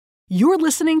You're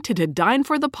listening to Dine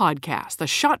for the Podcast, the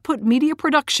Shot Put Media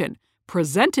production,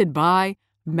 presented by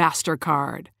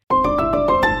MasterCard.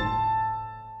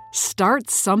 Start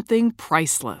something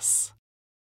priceless.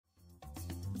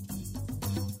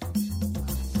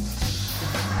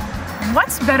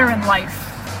 What's better in life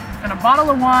than a bottle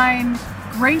of wine,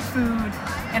 great food,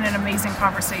 and an amazing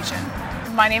conversation?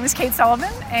 My name is Kate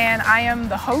Sullivan, and I am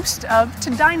the host of To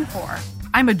Dine For.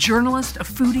 I'm a journalist, a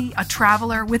foodie, a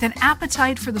traveler with an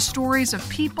appetite for the stories of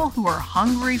people who are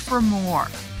hungry for more.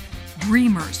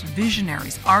 Dreamers,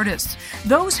 visionaries, artists,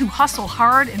 those who hustle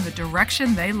hard in the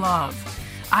direction they love.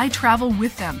 I travel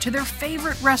with them to their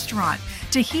favorite restaurant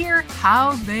to hear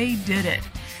how they did it.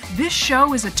 This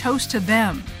show is a toast to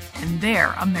them and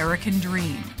their American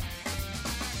dream.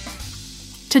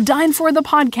 To Dine For the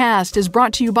Podcast is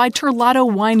brought to you by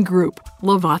Terlato Wine Group,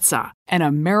 Lavazza, and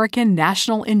American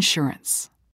National Insurance.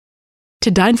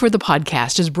 To Dine For the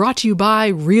Podcast is brought to you by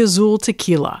Riazul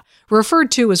Tequila,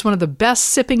 referred to as one of the best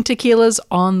sipping tequilas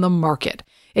on the market.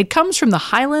 It comes from the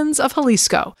highlands of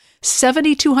Jalisco,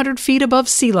 7,200 feet above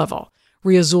sea level.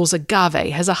 Riazul's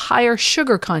agave has a higher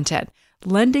sugar content,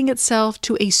 lending itself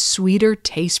to a sweeter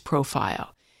taste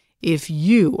profile. If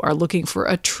you are looking for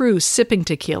a true sipping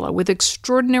tequila with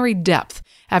extraordinary depth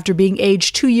after being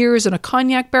aged 2 years in a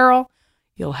cognac barrel,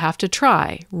 you'll have to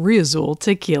try Riazul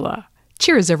Tequila.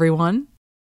 Cheers, everyone.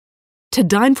 To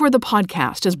Dine For the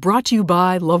Podcast is brought to you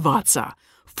by Lavazza.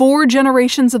 4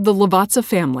 generations of the Lavazza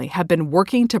family have been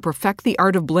working to perfect the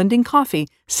art of blending coffee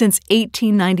since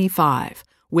 1895,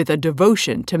 with a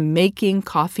devotion to making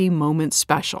coffee moments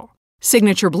special.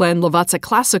 Signature blend Lavazza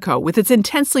Classico, with its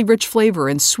intensely rich flavor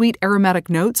and sweet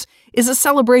aromatic notes, is a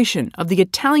celebration of the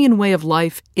Italian way of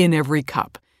life in every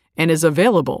cup and is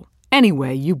available any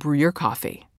way you brew your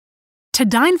coffee. To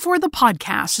Dine For the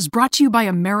Podcast is brought to you by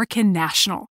American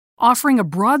National, offering a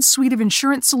broad suite of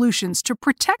insurance solutions to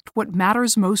protect what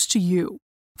matters most to you.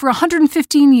 For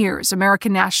 115 years,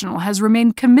 American National has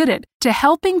remained committed to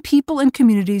helping people and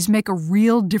communities make a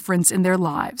real difference in their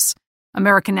lives.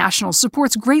 American National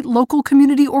supports great local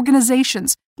community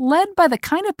organizations led by the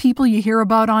kind of people you hear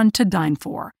about on To Dine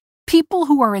For. People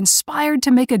who are inspired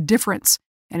to make a difference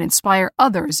and inspire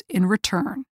others in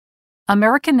return.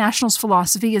 American National's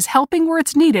philosophy is helping where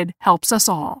it's needed helps us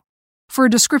all. For a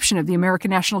description of the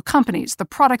American National companies, the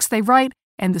products they write,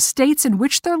 and the states in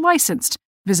which they're licensed,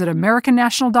 visit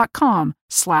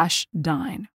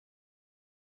americannational.com/dine.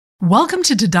 Welcome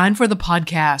to Dine For the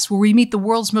Podcast, where we meet the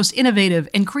world's most innovative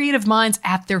and creative minds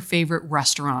at their favorite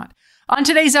restaurant. On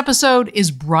today's episode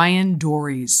is Bryan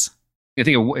Doerries. I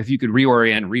think if you could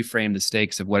reorient, reframe the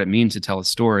stakes of what it means to tell a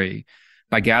story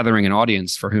by gathering an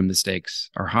audience for whom the stakes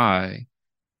are high,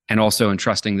 and also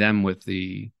entrusting them with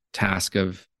the task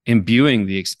of imbuing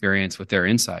the experience with their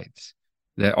insights,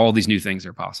 that all these new things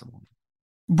are possible.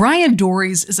 Bryan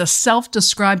Doerries is a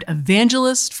self-described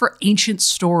evangelist for ancient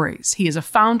stories. He is a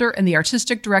founder and the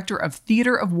artistic director of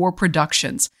Theater of War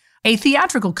Productions, a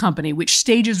theatrical company which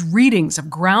stages readings of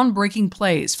groundbreaking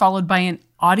plays followed by an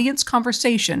audience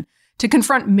conversation to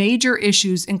confront major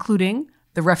issues including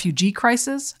the refugee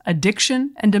crisis,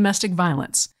 addiction, and domestic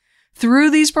violence.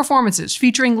 Through these performances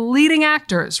featuring leading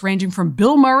actors ranging from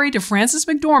Bill Murray to Frances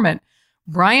McDormand,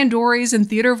 Bryan Doerries and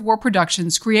Theater of War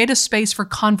Productions create a space for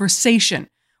conversation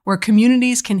where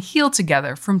communities can heal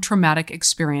together from traumatic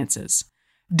experiences.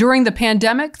 During the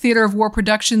pandemic, Theater of War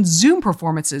Productions' Zoom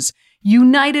performances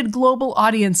united global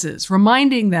audiences,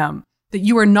 reminding them that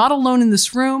you are not alone in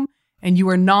this room and you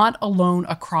are not alone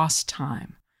across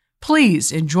time.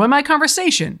 Please enjoy my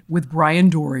conversation with Bryan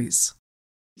Doerries.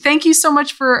 Thank you so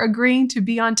much for agreeing to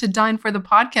be on To Dine For the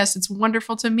Podcast. It's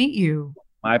wonderful to meet you.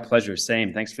 My pleasure.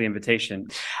 Same. Thanks for the invitation.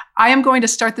 I am going to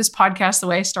start this podcast the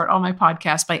way I start all my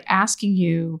podcasts by asking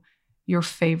you your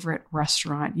favorite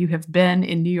restaurant. You have been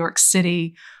in New York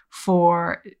City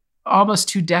for almost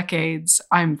 2 decades.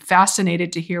 I'm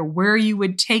fascinated to hear where you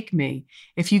would take me.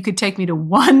 If you could take me to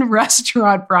one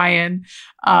restaurant, Bryan,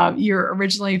 you're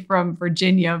originally from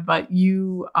Virginia, but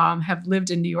you have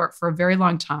lived in New York for a very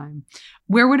long time.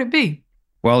 Where would it be?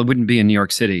 Well, it wouldn't be in New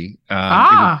York City.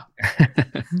 My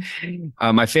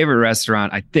favorite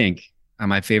restaurant,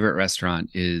 my favorite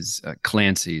restaurant is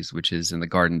Clancy's, which is in the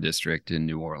Garden District in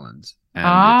New Orleans.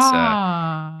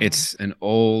 And it's an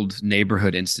old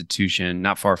neighborhood institution,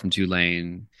 not far from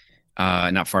Tulane,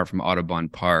 not far from Audubon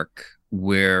Park,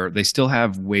 where they still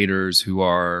have waiters who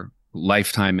are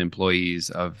lifetime employees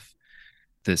of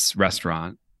this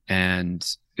restaurant. And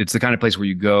it's the kind of place where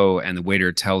you go and the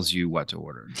waiter tells you what to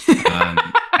order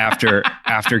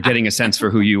after getting a sense for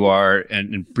who you are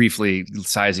and briefly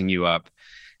sizing you up.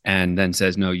 and then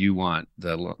says, no, you want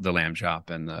the lamb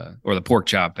chop or the pork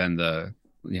chop and the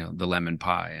lemon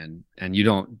pie, and you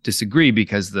don't disagree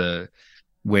because the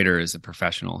waiter is a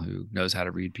professional who knows how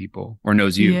to read people or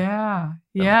knows you. Yeah.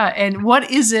 Yeah. And what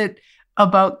is it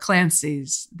about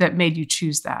Clancy's that made you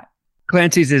choose that?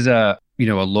 Clancy's is a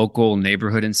local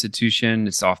neighborhood institution.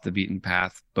 It's off the beaten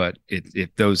path, but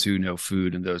if those who know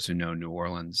food and those who know New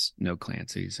Orleans know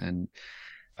Clancy's, and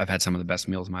I've had some of the best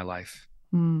meals of my life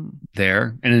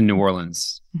there and in New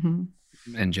Orleans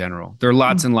in general. There are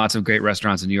lots and lots of great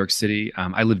restaurants in New York City.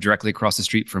 I live directly across the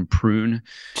street from Prune,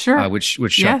 sure, which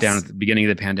shut down at the beginning of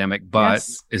the pandemic, but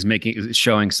is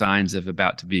showing signs of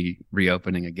about to be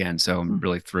reopening again. So I'm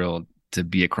really thrilled to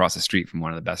be across the street from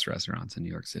one of the best restaurants in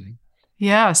New York City.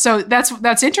 Yeah, so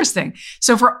that's interesting.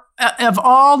 So of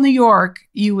all New York,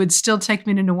 you would still take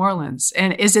me to New Orleans.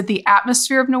 And is it the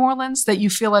atmosphere of New Orleans that you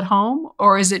feel at home,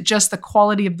 or is it just the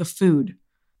quality of the food?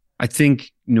 I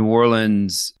think New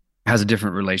Orleans has a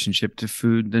different relationship to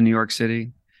food than New York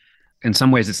City. In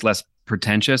some ways, it's less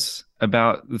pretentious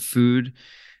about the food.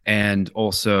 And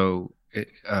also,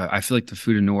 I feel like the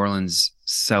food in New Orleans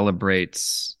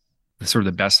celebrates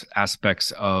the best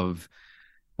aspects of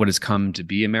what has come to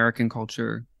be American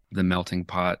culture, the melting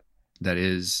pot that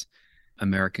is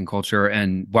American culture,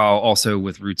 and while also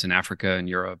with roots in Africa and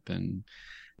Europe and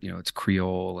it's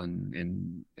Creole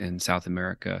and in South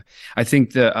America. I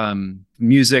think the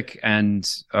music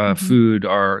and food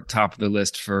are top of the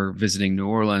list for visiting New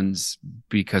Orleans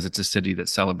because it's a city that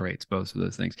celebrates both of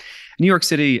those things. New York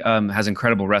City has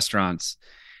incredible restaurants,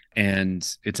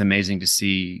 and it's amazing to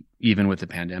see, even with the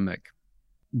pandemic,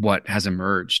 what has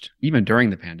emerged, even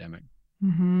during the pandemic,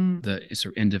 the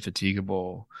sort of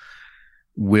indefatigable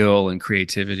will and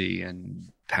creativity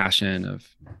and passion of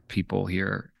people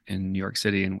here in New York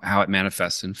City and how it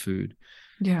manifests in food.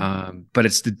 Yeah. But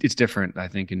it's different, I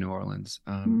think, in New Orleans.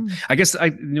 I guess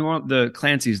the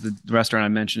Clancy's, the restaurant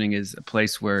I'm mentioning, is a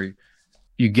place where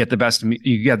you get the best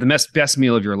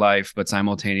meal of your life, but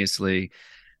simultaneously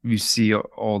you see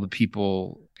all the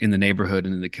people in the neighborhood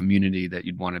and in the community that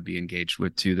you'd want to be engaged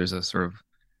with too. There's a sort of,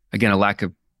 again, a lack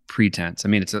of pretense. I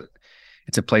mean, it's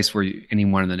a place where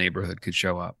anyone in the neighborhood could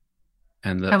show up,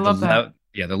 and I love that.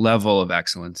 The level of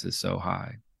excellence is so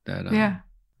high that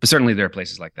but certainly there are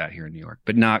places like that here in New York,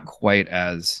 but not quite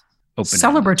as open,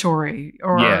 celebratory.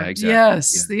 Or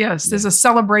exactly. Yes. There's a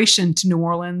celebration to New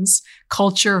Orleans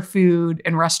culture, food,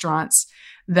 and restaurants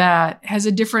that has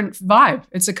a different vibe.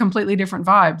 It's a completely different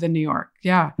vibe than New York.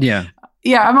 Yeah.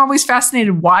 Yeah, I'm always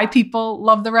fascinated why people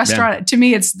love the restaurant. Yeah. To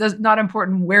me, it's not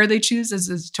important where they choose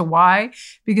as to why,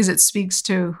 because it speaks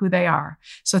to who they are.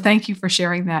 So thank you for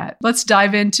sharing that. Let's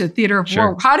dive into Theater of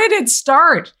War. How did it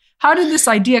start? How did this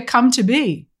idea come to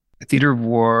be? Theater of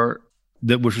War,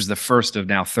 which was the first of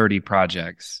now 30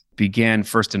 projects, began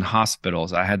first in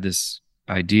hospitals. I had this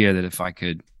idea that if I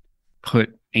could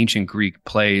put ancient Greek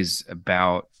plays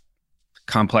about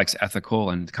complex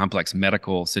ethical and complex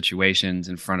medical situations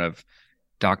in front of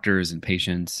doctors and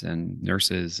patients and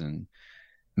nurses and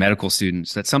medical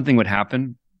students, that something would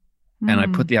happen. And I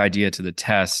put the idea to the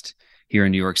test here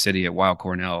in New York City at Weill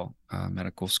Cornell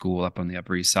Medical School up on the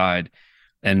Upper East Side,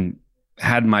 and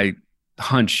had my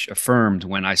hunch affirmed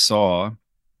when I saw,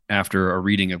 after a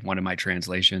reading of one of my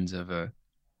translations of an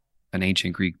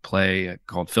ancient Greek play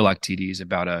called Philoctetes,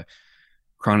 about a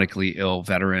chronically ill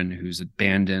veteran who's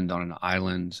abandoned on an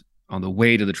island on the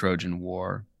way to the Trojan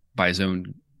War by his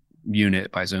own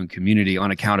unit, by his own community,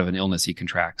 on account of an illness he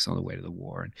contracts on the way to the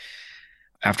war. And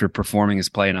after performing his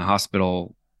play in a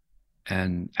hospital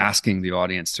and asking the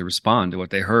audience to respond to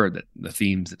what they heard, that the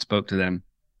themes that spoke to them,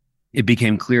 it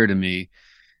became clear to me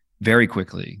very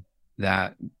quickly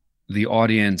that the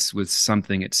audience with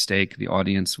something at stake, the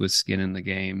audience with skin in the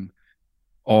game,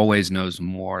 always knows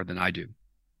more than I do.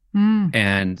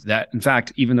 And that, in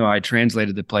fact, even though I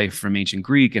translated the play from ancient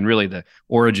Greek, and really the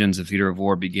origins of Theater of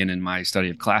War begin in my study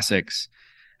of classics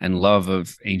and love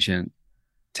of ancient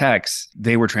texts,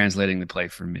 they were translating the play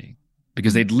for me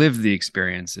because they'd lived the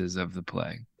experiences of the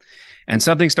play. And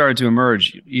something started to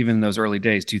emerge even in those early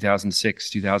days, 2006,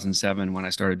 2007, when I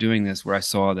started doing this, where I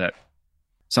saw that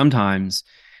sometimes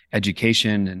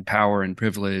education and power and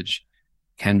privilege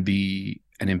can be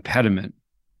an impediment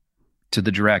to the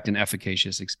direct and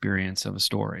efficacious experience of a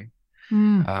story.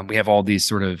 We have all these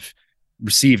sort of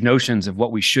received notions of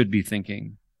what we should be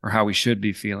thinking or how we should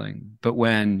be feeling. But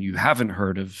when you haven't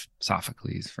heard of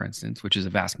Sophocles, for instance, which is a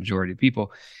vast majority of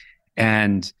people,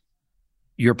 and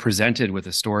you're presented with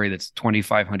a story that's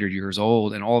 2,500 years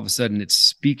old, and all of a sudden it's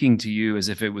speaking to you as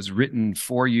if it was written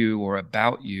for you or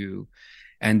about you,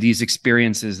 and these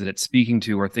experiences that it's speaking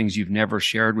to are things you've never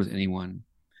shared with anyone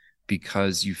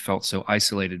because you felt so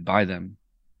isolated by them,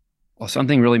 well,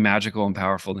 something really magical and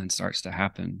powerful then starts to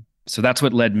happen. So that's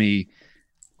what led me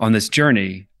on this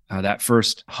journey, that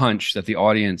first hunch that the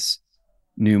audience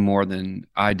knew more than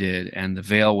I did, and the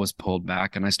veil was pulled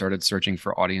back, and I started searching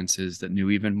for audiences that knew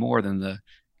even more than the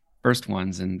first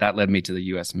ones. And that led me to the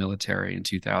US military in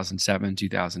 2007,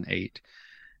 2008.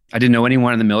 I didn't know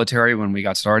anyone in the military when we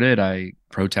got started. I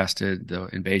protested the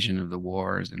invasion of the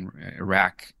wars in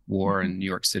Iraq war in New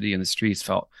York City in the streets,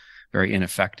 felt very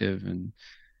ineffective. And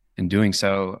in doing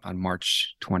so on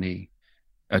March 20th,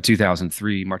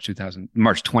 2003,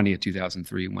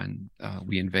 when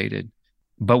we invaded.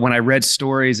 But when I read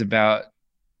stories about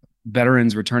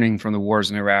veterans returning from the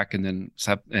wars in Iraq and then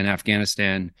in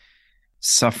Afghanistan,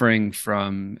 suffering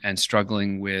from and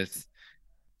struggling with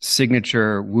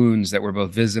signature wounds that were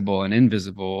both visible and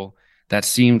invisible, that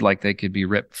seemed like they could be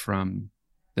ripped from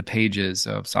the pages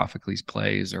of Sophocles'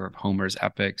 plays or Homer's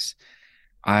epics,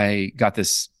 I got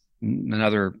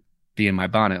another bee in my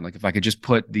bonnet. Like, if I could just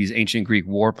put these ancient Greek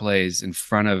war plays in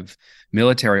front of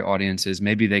military audiences,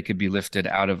 maybe they could be lifted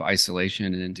out of isolation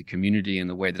and into community in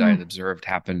the way that I had observed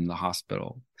happen in the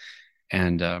hospital.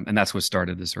 And that's what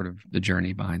started the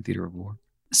journey behind Theater of War.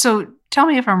 So tell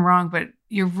me if I'm wrong, but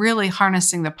you're really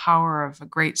harnessing the power of a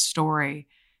great story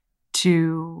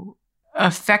to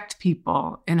affect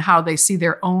people in how they see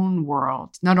their own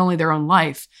world, not only their own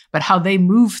life, but how they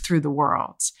move through the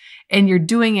worlds. And you're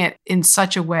doing it in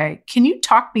such a way. Can you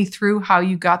talk me through how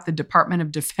you got the Department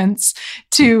of Defense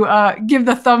to give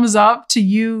the thumbs up to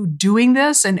you doing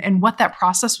this and what that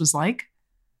process was like?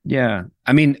 Yeah.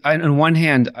 I mean, on one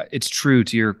hand, it's true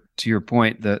to your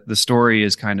point that the story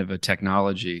is kind of a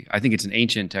technology. I think it's an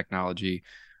ancient technology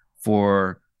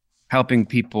for helping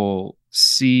people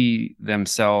see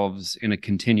themselves in a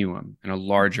continuum, in a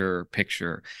larger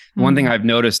picture. One thing I've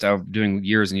noticed, I'm doing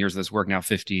years and years of this work now,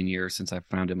 15 years since I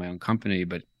founded my own company,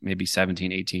 but maybe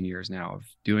 17, 18 years now of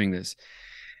doing this,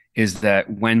 is that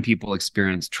when people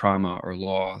experience trauma or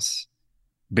loss,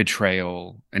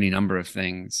 betrayal, any number of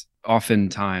things,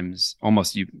 oftentimes,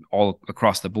 almost all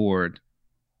across the board,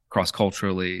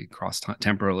 cross-culturally,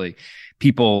 cross-temporally,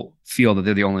 people feel that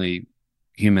they're the only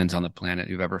humans on the planet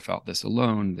who've ever felt this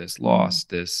alone, this lost,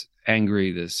 this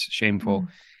angry, this shameful.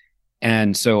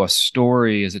 And so a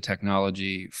story is a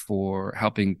technology for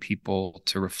helping people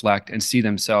to reflect and see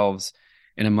themselves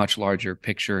in a much larger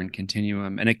picture and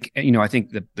continuum. And I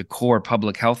think the core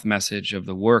public health message of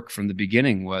the work from the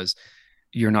beginning was,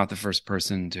 you're not the first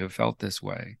person to have felt this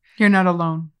way. You're not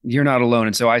alone. You're not alone.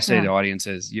 And so I say to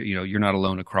audiences, you're not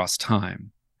alone across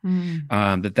time.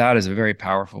 That is a very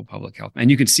powerful public health. And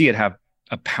you can see it have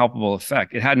a palpable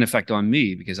effect. It had an effect on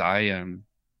me because I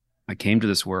came to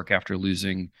this work after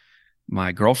losing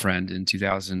my girlfriend in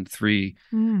 2003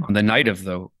 on the night of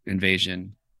the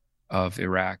invasion of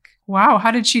Iraq. Wow.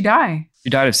 How did she die? She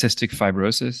died of cystic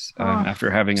fibrosis after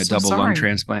having a double lung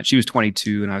transplant. She was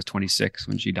 22 and I was 26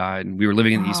 when she died. And we were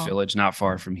living in the East Village, not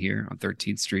far from here on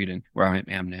 13th Street and where I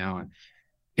am now. And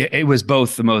it was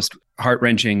both the most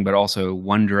heart-wrenching, but also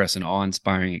wondrous and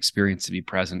awe-inspiring experience to be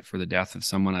present for the death of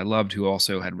someone I loved, who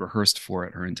also had rehearsed for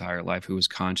it her entire life, who was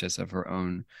conscious of her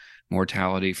own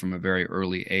mortality from a very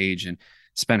early age and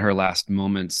spent her last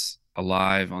moments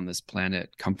alive on this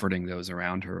planet, comforting those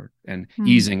around her and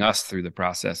easing us through the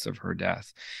process of her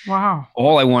death. Wow.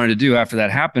 All I wanted to do after that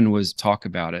happened was talk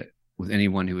about it with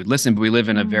anyone who would listen. But we live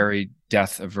in a very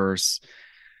death-averse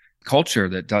culture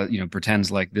that does,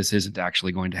 pretends like this isn't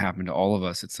actually going to happen to all of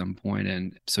us at some point.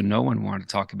 And so no one wanted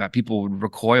to talk about. People would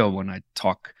recoil when I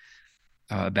talk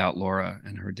about Laura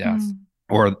and her death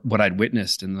or what I'd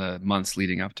witnessed in the months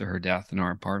leading up to her death in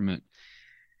our apartment.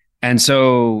 And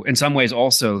so in some ways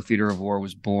also Theater of War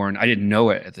was born. I didn't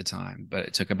know it at the time, but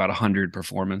it took about 100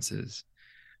 performances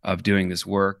of doing this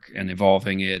work and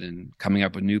evolving it and coming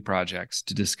up with new projects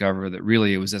to discover that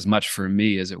really it was as much for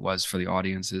me as it was for the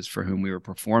audiences for whom we were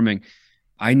performing.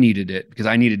 I needed it because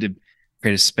I needed to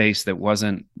create a space that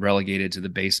wasn't relegated to the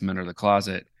basement or the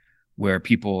closet, where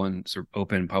people in sort of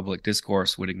open public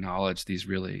discourse would acknowledge these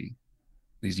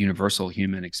universal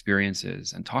human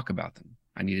experiences and talk about them.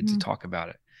 I needed to talk about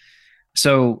it.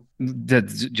 So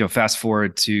fast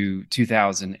forward to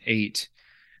 2008,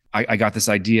 I got this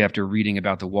idea after reading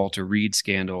about the Walter Reed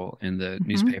scandal in the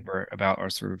newspaper about our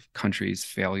sort of country's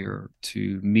failure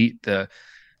to meet the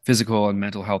physical and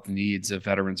mental health needs of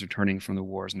veterans returning from the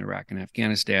wars in Iraq and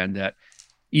Afghanistan, that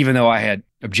even though I had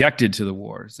objected to the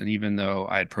wars and even though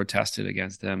I had protested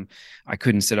against them, I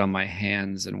couldn't sit on my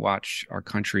hands and watch our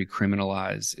country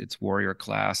criminalize its warrior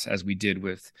class as we did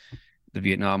with the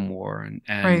Vietnam War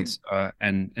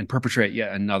and perpetrate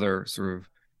yet another sort of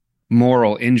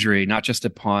moral injury, not just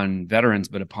upon veterans,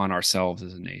 but upon ourselves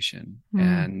as a nation.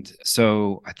 And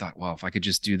so I thought, well, if I could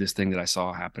just do this thing that I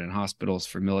saw happen in hospitals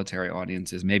for military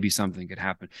audiences, maybe something could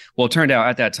happen. Well, it turned out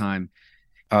at that time,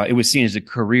 it was seen as a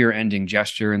career-ending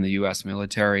gesture in the U.S.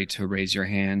 military to raise your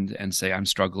hand and say, I'm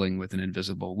struggling with an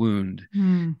invisible wound.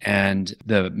 And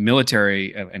the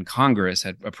military and Congress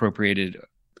had appropriated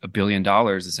 $1 billion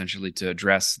essentially to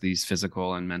address these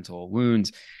physical and mental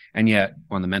wounds. And yet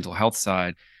on the mental health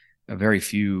side, very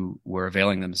few were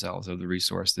availing themselves of the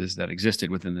resources that existed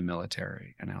within the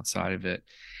military and outside of it.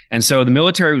 And so the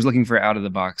military was looking for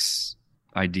out-of-the-box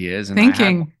ideas. And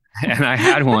thinking. I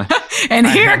had one. And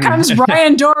here comes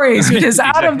Bryan Doerries with his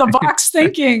out-of-the-box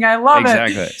thinking. I love it.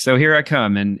 Exactly. So here I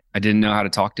come, and I didn't know how to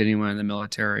talk to anyone in the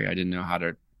military. I didn't know how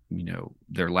to,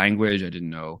 their language. I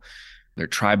didn't know their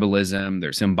tribalism,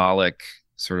 their symbolic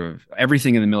sort of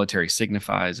everything in the military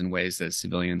signifies in ways that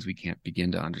civilians we can't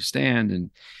begin to understand.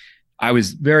 And I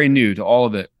was very new to all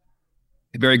of it,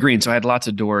 very green. So I had lots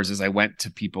of doors as I went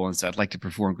to people and said, I'd like to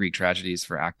perform Greek tragedies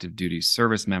for active duty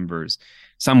service members.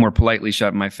 Some were politely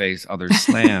shut in my face, others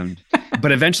slammed.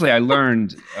 But eventually I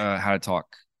learned how to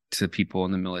talk to people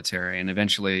in the military. And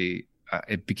eventually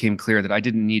it became clear that I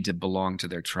didn't need to belong to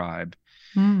their tribe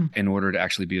in order to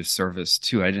actually be of service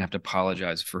to. I didn't have to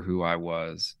apologize for who I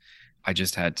was. I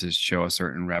just had to show a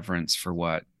certain reverence for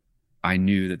what I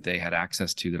knew that they had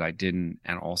access to that I didn't,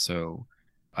 and also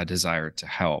a desire to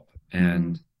help.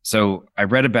 And so I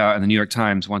read about in the New York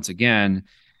Times, once again,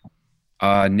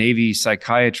 a Navy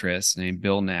psychiatrist named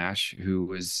Bill Nash, who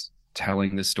was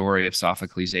telling the story of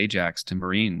Sophocles' Ajax to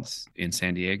Marines in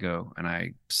San Diego. And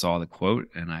I saw the quote,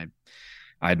 and I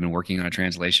had been working on a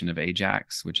translation of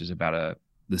Ajax, which is about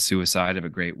the suicide of a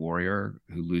great warrior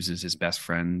who loses his best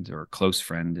friend or close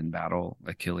friend in battle,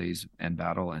 Achilles in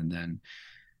battle. And then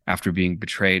after being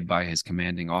betrayed by his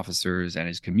commanding officers and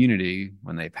his community,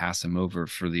 when they pass him over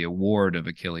for the award of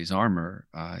Achilles' armor,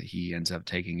 he ends up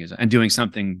taking and doing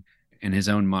something in his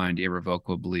own mind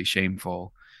irrevocably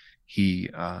shameful. He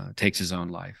takes his own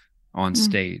life on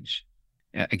stage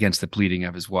against the pleading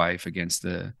of his wife, against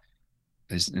with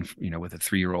a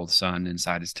 3-year-old son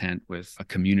inside his tent with a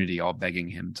community all begging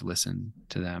him to listen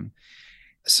to them.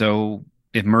 So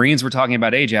if Marines were talking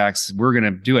about Ajax, we're going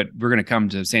to do it. We're going to come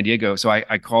to San Diego. So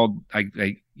I called,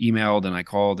 I emailed and I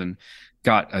called and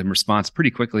got a response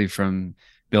pretty quickly from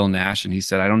Bill Nash. And he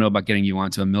said, I don't know about getting you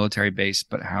onto a military base,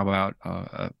 but how about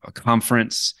a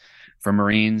conference for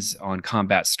Marines on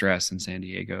combat stress in San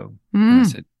Diego? And I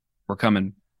said, we're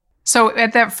coming. So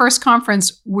at that first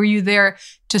conference, were you there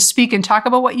to speak and talk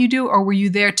about what you do, or were you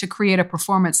there to create a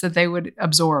performance that they would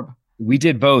absorb? We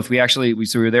did both. We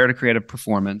were there to create a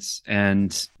performance,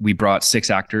 and we brought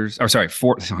 6 actors. Or sorry,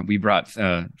 4. We brought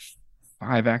 5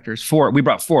 actors. 4. We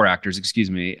brought 4 actors, excuse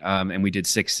me. And we did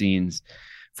 6 scenes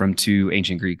from 2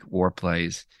 ancient Greek war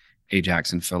plays,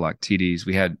 Ajax and Philoctetes.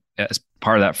 We had, as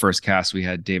part of that first cast, we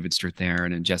had David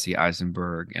Strathairn and Jesse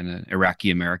Eisenberg and an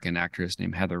Iraqi-American actress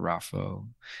named Heather Raffo.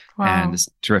 Wow. And this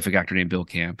terrific actor named Bill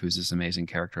Camp, who's this amazing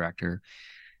character actor.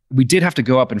 We did have to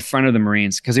go up in front of the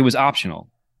Marines because it was optional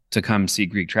to come see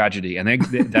Greek tragedy. And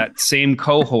that same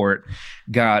cohort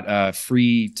got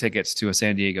free tickets to a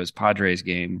San Diego's Padres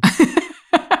game.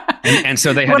 and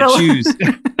so they had to choose.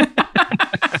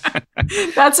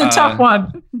 That's a tough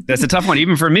one. That's a tough one,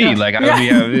 even for me. Like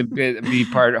I would be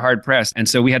hard pressed. And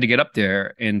so we had to get up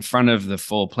there in front of the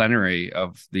full plenary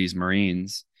of these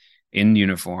Marines in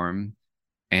uniform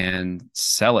and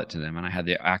sell it to them. And I had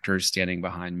the actors standing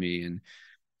behind me and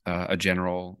a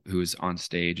general who was on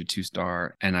stage, a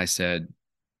 2-star. And I said,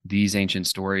 these ancient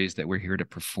stories that we're here to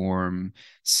perform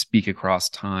speak across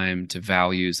time to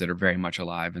values that are very much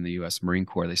alive in the U.S. Marine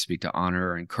Corps. They speak to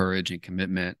honor and courage and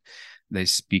commitment. They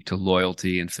speak to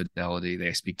loyalty and fidelity.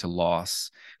 They speak to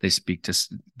loss. They speak to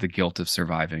the guilt of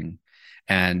surviving.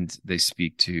 And they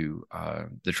speak to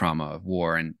the trauma of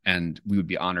war. And we would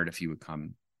be honored if you would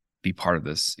come be part of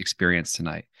this experience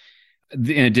tonight.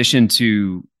 In addition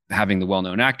to having the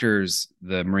well-known actors,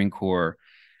 the Marine Corps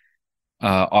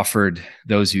offered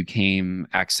those who came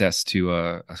access to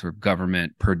a sort of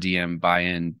government per diem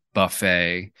buy-in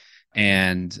buffet.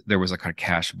 And there was a kind of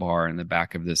cash bar in the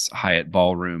back of this Hyatt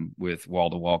ballroom with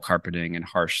wall-to-wall carpeting and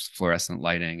harsh fluorescent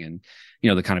lighting and,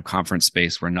 the kind of conference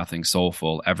space where nothing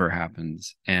soulful ever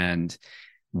happens. And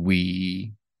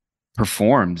we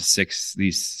performed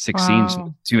these six scenes,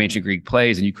 2 ancient Greek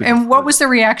plays. And what was the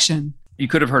reaction? You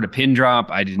could have heard a pin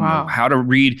drop. I didn't know how to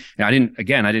read. And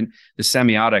the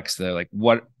semiotics, the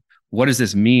what does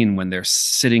this mean when they're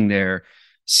sitting there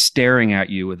staring at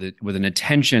you with an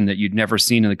attention that you'd never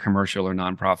seen in the commercial or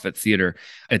nonprofit theater.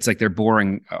 It's like they're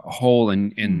boring a hole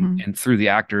in through the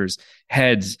actors'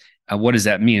 heads. What does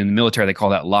that mean? In the military, they call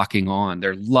that locking on.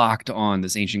 They're locked on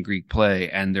this ancient Greek play,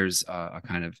 and there's a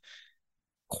kind of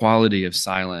quality of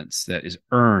silence that is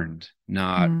earned,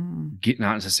 not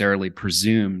necessarily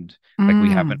presumed, like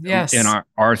we have in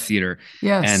our theater.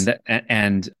 Yes.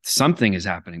 And something is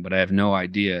happening, but I have no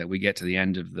idea. We get to the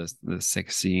end of the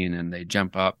sixth scene, and they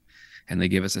jump up and they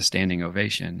give us a standing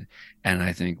ovation. And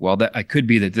I think, well, that I could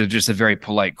be that they're just a very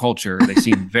polite culture. They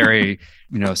seem very,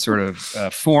 sort of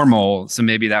formal. So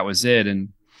maybe that was it. And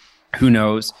who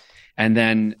knows? And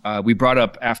then we brought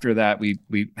up after that, we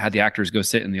had the actors go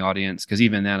sit in the audience, because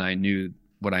even then I knew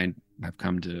what I have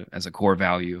come to as a core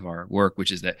value of our work,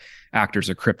 which is that actors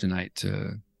are kryptonite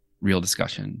to real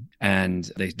discussion,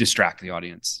 and they distract the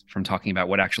audience from talking about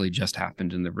what actually just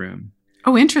happened in the room.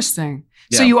 Oh, interesting.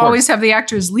 Yeah, so you always have the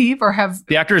actors leave, or have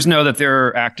the actors know that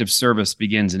their active service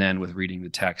begins and ends with reading the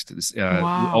text.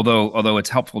 Wow. Although it's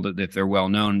helpful if they're well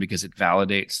known, because it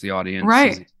validates the audience's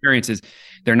Right. experiences.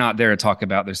 They're not there to talk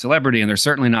about their celebrity, and they're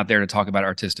certainly not there to talk about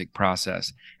artistic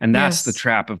process. And that's Yes. the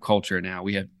trap of culture now.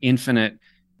 We have infinite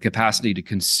capacity to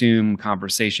consume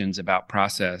conversations about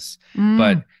process,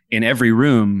 but in every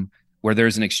room where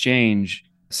there's an exchange,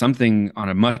 something on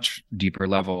a much deeper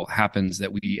level happens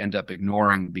that we end up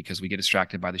ignoring because we get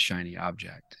distracted by the shiny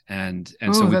object. And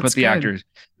so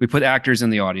we put actors in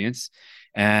the audience,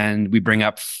 and we bring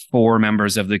up 4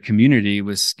 members of the community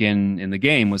with skin in the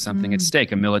game, with something at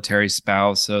stake: a military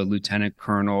spouse, a lieutenant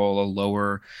colonel, a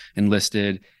lower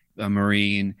enlisted, a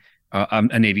Marine,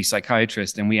 a Navy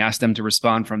psychiatrist. And we asked them to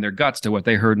respond from their guts to what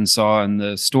they heard and saw in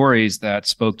the stories that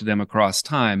spoke to them across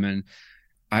time. And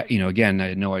again, I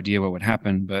had no idea what would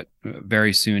happen, but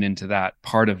very soon into that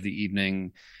part of the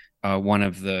evening, one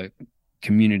of the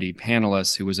community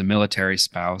panelists, who was a military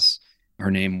spouse,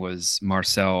 her name was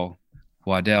Marcel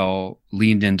Waddell,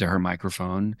 leaned into her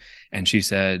microphone, and she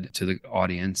said to the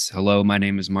audience, "Hello, my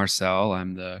name is Marcel.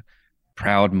 I'm the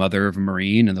proud mother of a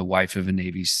Marine and the wife of a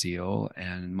Navy SEAL,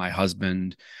 and my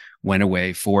husband went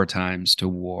away 4 times to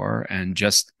war, and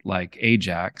just like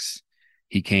Ajax,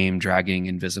 he came dragging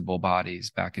invisible bodies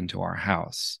back into our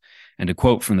house." And to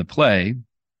quote from the play,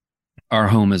 "Our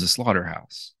home is a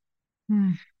slaughterhouse."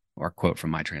 Or a quote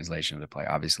from my translation of the play,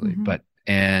 obviously.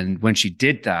 And when she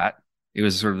did that, it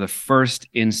was sort of the first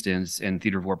instance in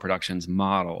Theater of War Productions'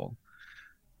 model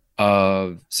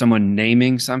of someone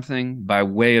naming something by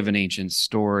way of an ancient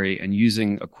story and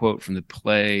using a quote from the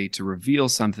play to reveal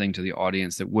something to the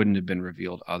audience that wouldn't have been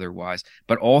revealed otherwise,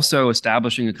 but also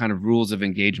establishing a kind of rules of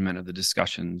engagement of the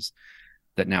discussions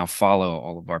that now follow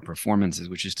all of our performances,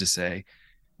 which is to say,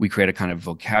 we create a kind of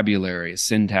vocabulary, a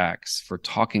syntax for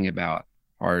talking about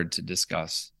hard to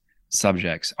discuss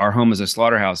subjects. Our home is a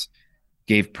slaughterhouse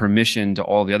gave permission to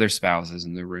all the other spouses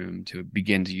in the room to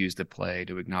begin to use the play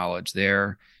to acknowledge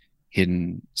their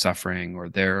hidden suffering or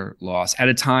their loss at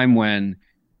a time when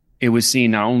it was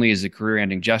seen not only as a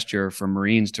career-ending gesture for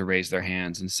Marines to raise their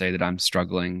hands and say that I'm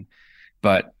struggling,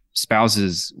 but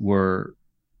spouses were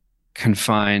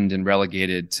confined and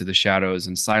relegated to the shadows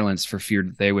and silence for fear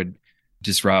that they would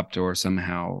disrupt or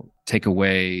somehow take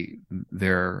away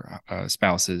their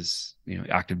spouses,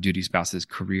 active duty spouses'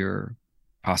 career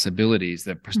possibilities,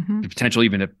 the potential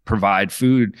even to provide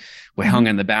food hung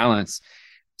in the balance.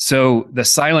 So the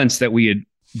silence that we had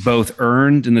both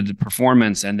earned in the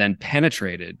performance and then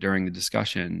penetrated during the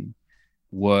discussion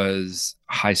was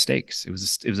high stakes. It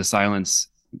was a silence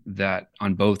that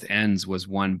on both ends was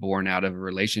one born out of a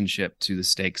relationship to the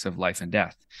stakes of life and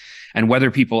death. And whether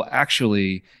people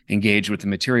actually engage with the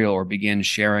material or begin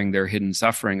sharing their hidden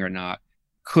suffering or not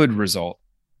could result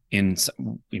in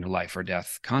life or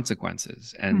death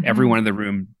consequences. And everyone in the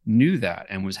room knew that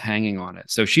and was hanging on it.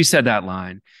 So she said that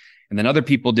line, and then other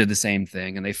people did the same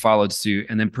thing and they followed suit.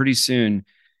 And then pretty soon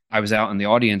I was out in the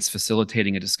audience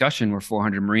facilitating a discussion where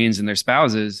 400 Marines and their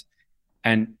spouses,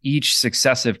 and each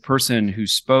successive person who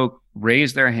spoke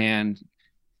raised their hand,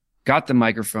 got the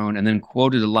microphone, and then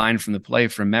quoted a line from the play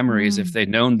from memory as if they'd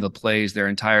known the plays their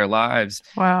entire lives.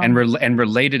 Wow. And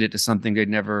related it to something they'd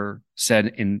never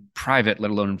said in private,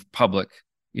 let alone in public,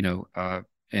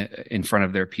 in front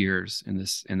of their peers in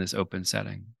this open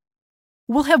setting.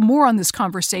 We'll have more on this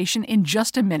conversation in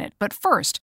just a minute, but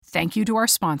first, thank you to our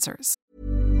sponsors.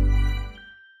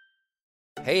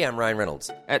 Hey, I'm Ryan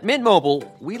Reynolds. At Mint Mobile,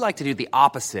 we like to do the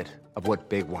opposite of what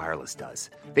Big Wireless does.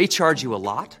 They charge you a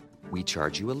lot, we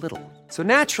charge you a little. So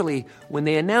naturally, when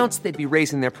they announced they'd be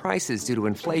raising their prices due to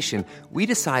inflation, we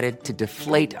decided to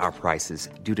deflate our prices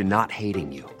due to not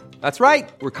hating you. That's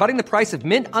right. We're cutting the price of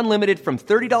Mint Unlimited from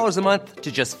 $30 a month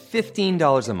to just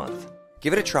 $15 a month.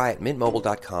 Give it a try at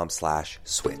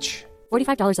mintmobile.com/switch.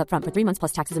 $45 up front for 3 months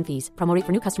plus taxes and fees. Promo rate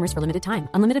for new customers for limited time.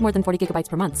 Unlimited more than 40 gigabytes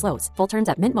per month. Slows full terms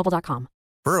at mintmobile.com.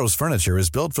 Burrow's furniture is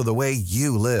built for the way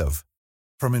you live.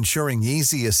 From ensuring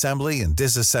easy assembly and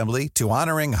disassembly to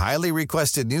honoring highly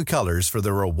requested new colors for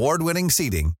their award-winning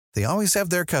seating, they always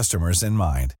have their customers in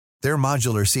mind. Their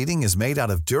modular seating is made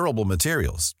out of durable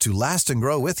materials to last and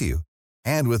grow with you.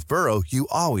 And with Burrow, you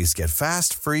always get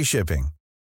fast, free shipping.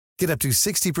 Get up to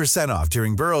 60% off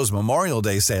during Burrow's Memorial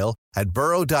Day sale at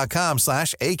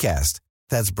burrow.com/ACAST.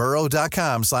 That's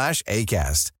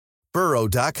burrow.com/ACAST.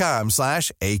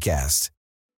 burrow.com/ACAST.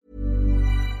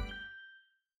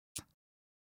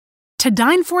 To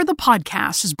Dine For the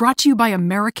podcast is brought to you by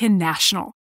American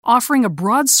National, offering a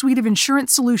broad suite of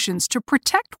insurance solutions to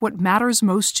protect what matters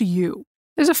most to you.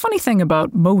 There's a funny thing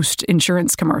about most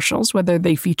insurance commercials, whether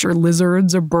they feature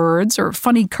lizards or birds or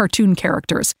funny cartoon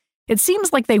characters. It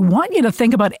seems like they want you to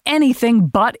think about anything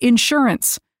but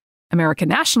insurance. American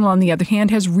National, on the other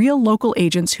hand, has real local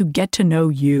agents who get to know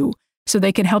you, so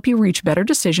they can help you reach better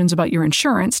decisions about your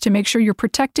insurance to make sure you're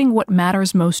protecting what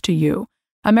matters most to you.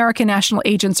 American National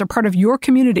agents are part of your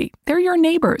community. They're your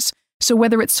neighbors. So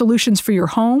whether it's solutions for your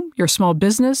home, your small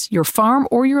business, your farm,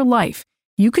 or your life,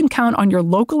 you can count on your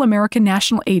local American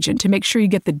National agent to make sure you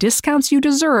get the discounts you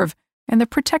deserve and the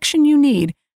protection you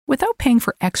need without paying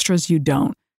for extras you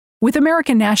don't. With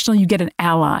American National, you get an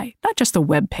ally, not just a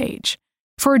web page.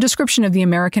 For a description of the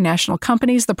American National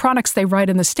companies, the products they write,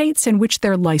 in the states in which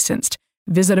they're licensed,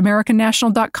 visit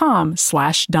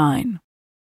americannational.com/dine.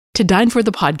 To Dine For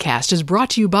the podcast is brought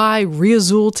to you by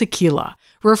Riazul Tequila,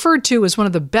 referred to as one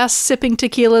of the best sipping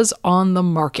tequilas on the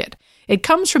market. It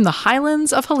comes from the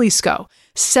highlands of Jalisco,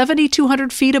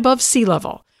 7,200 feet above sea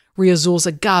level. Riazul's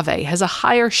agave has a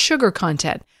higher sugar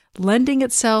content, lending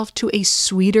itself to a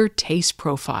sweeter taste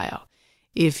profile.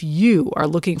 If you are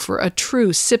looking for a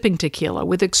true sipping tequila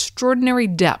with extraordinary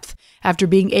depth after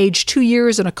being aged 2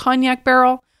 years in a cognac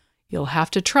barrel, you'll have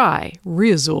to try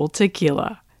Riazul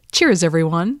Tequila. Cheers,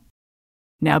 everyone.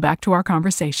 Now back to our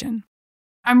conversation.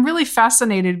 I'm really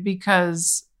fascinated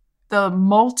because the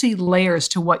multi-layers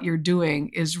to what you're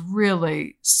doing is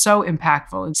really so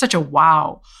impactful and such a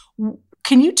wow.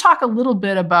 Can you talk a little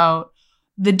bit about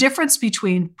the difference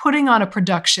between putting on a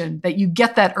production that you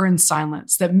get that earned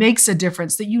silence, that makes a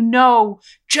difference, that you know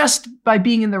just by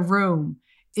being in the room,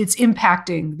 it's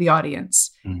impacting the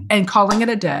audience, and calling it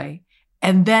a day?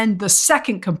 And then the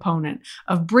second component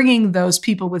of bringing those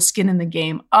people with skin in the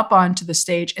game up onto the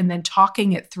stage and then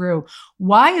talking it through.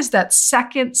 Why is that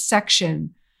second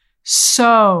section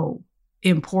so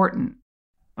important?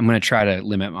 I'm going to try to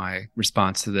limit my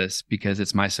response to this because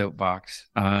it's my soapbox.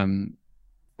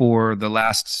 For the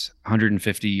last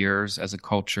 150 years as a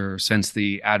culture, since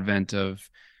the advent of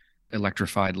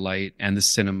electrified light and the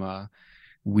cinema,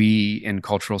 we in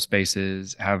cultural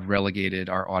spaces have relegated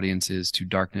our audiences to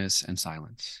darkness and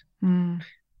silence.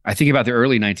 I think about the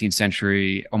early 19th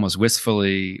century almost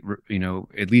wistfully,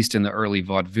 at least in the early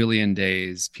vaudevillian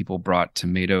days, people brought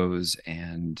tomatoes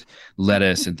and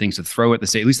lettuce and things to throw at the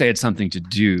stage. At least they had something to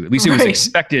do. At least it was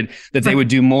expected that they would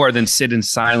do more than sit in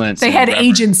silence. They had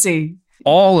agency.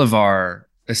 All of our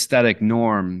aesthetic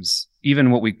norms, even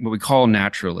what we call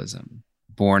naturalism,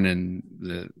 born in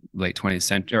the late 20th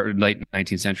century or late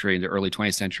 19th century and the early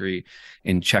 20th century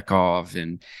in Chekhov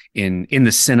and in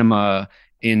the cinema,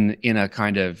 in a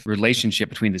kind of relationship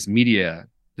between this media,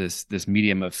 this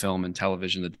medium of film and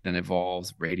television that then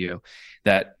evolves, radio,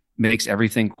 that makes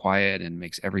everything quiet and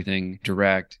makes everything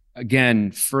direct, again,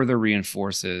 further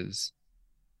reinforces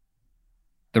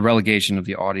the relegation of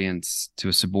the audience to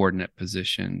a subordinate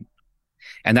position.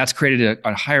 And that's created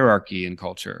a hierarchy in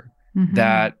culture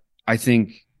that I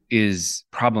think is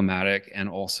problematic, and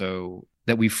also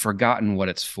that we've forgotten what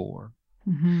it's for.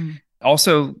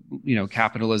 Also,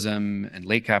 capitalism and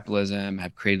late capitalism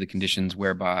have created the conditions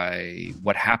whereby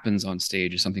what happens on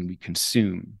stage is something we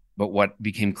consume. But what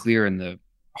became clear in the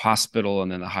hospital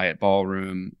and then the Hyatt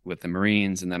Ballroom with the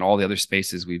Marines and then all the other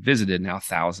spaces we visited, now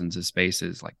thousands of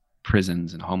spaces like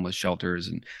prisons and homeless shelters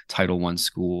and Title I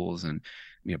schools and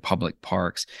public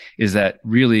parks, is that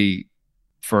really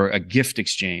for a gift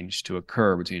exchange to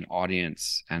occur between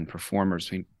audience and performers,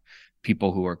 between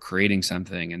people who are creating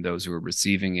something and those who are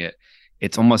receiving it,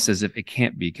 it's almost as if it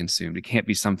can't be consumed. It can't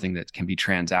be something that can be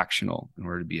transactional in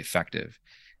order to be effective,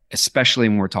 especially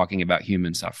when we're talking about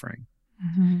human suffering.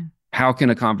 How can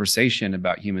a conversation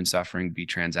about human suffering be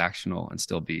transactional and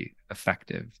still be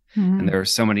effective? And there are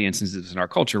so many instances in our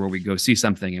culture where we go see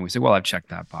something and we say, well, I've checked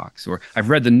that box, or I've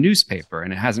read the newspaper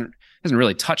and it hasn't hasn't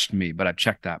really touched me, but I've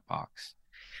checked that box.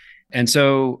 And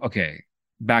so, okay,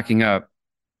 backing up,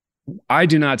 I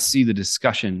do not see the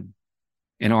discussion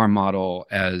in our model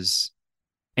as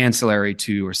ancillary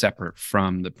to or separate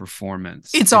from the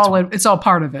performance. It's all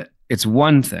part of it. It's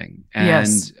one thing. And,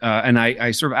 yes. And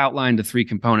I sort of outlined the 3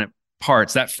 component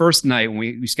parts. That first night when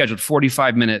we scheduled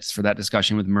 45 minutes for that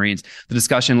discussion with Marines, the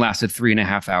discussion lasted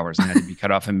 3.5 hours and had to be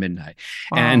cut off at midnight.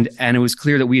 Wow. And it was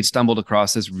clear that we had stumbled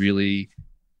across this really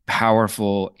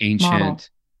powerful, ancient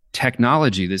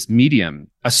technology, this medium,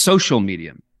 a social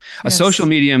medium. A social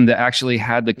medium that actually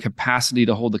had the capacity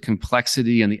to hold the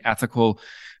complexity and the ethical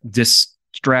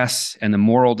distress and the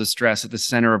moral distress at the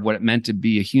center of what it meant to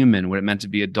be a human, what it meant to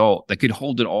be adult, that could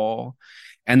hold it all,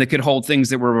 and that could hold things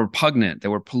that were repugnant, that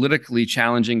were politically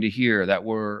challenging to hear, that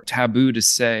were taboo to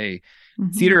say.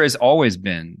 Mm-hmm. Theater has always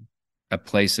been a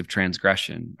place of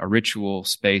transgression, a ritual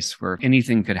space where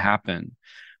anything could happen.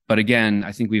 But again,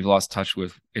 I think we've lost touch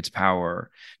with its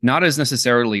power, not as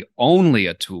necessarily only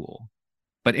a tool,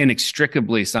 but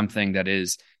inextricably something that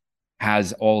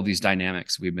has all these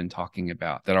dynamics we've been talking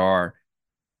about that are,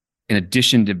 in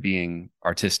addition to being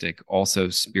artistic, also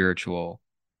spiritual,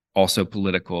 also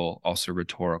political, also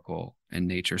rhetorical in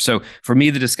nature. So for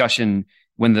me, the discussion,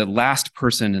 when the last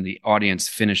person in the audience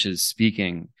finishes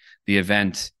speaking, the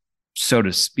event, so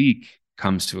to speak,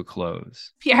 comes to a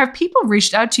close. Have people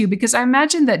reached out to you? Because I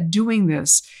imagine that doing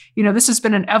this, this has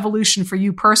been an evolution for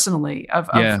you personally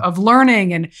of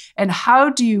learning, and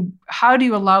how do you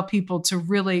allow people to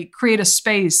really create a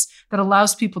space that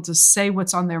allows people to say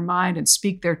what's on their mind and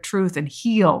speak their truth and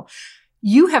heal?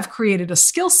 You have created a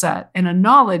skill set and a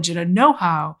knowledge and a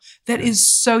know-how that is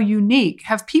so unique.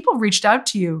 Have people reached out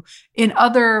to you in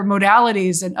other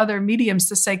modalities and other mediums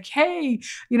to say, hey,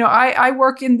 I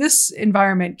work in this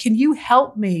environment. Can you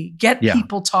help me get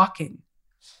people talking?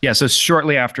 Yeah. So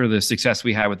shortly after the success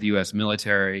we had with the U.S.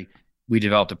 military, we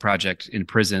developed a project in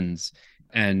prisons.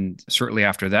 And shortly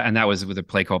after that, and that was with a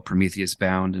play called Prometheus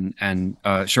Bound. And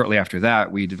shortly after that,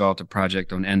 we developed a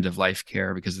project on end-of-life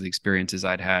care because of the experiences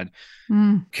I'd had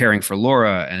caring for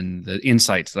Laura and the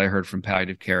insights that I heard from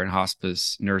palliative care and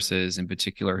hospice nurses in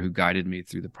particular who guided me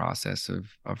through the process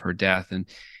of her death.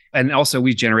 And also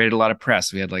we generated a lot of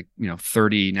press. We had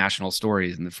 30 national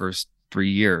stories in the first 3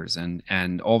 years.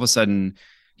 And all of a sudden,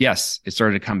 yes, it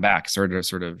started to come back, started to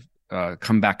sort of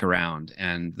come back around.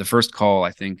 And the first call,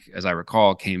 I think, as I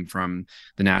recall, came from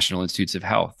the National Institutes of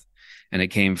Health. And it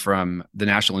came from the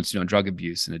National Institute on Drug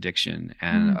Abuse and Addiction,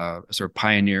 and a sort of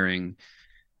pioneering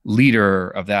leader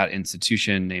of that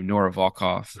institution named Nora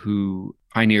Volkoff, who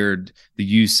pioneered the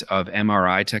use of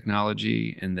MRI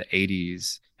technology in the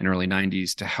 80s and early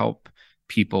 90s to help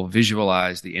people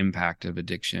visualize the impact of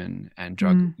addiction and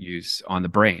drug use on the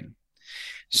brain.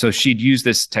 So she'd used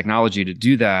this technology to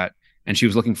do that. And she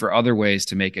was looking for other ways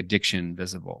to make addiction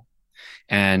visible.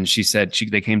 And she said,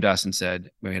 they came to us and said,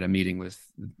 we had a meeting with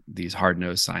these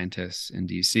hard-nosed scientists in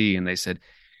DC, and they said,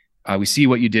 we see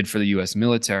what you did for the US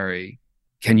military.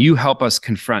 Can you help us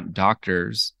confront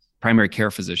doctors, primary care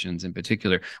physicians in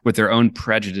particular, with their own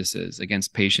prejudices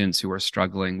against patients who are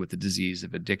struggling with the disease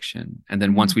of addiction? And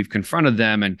then once we've confronted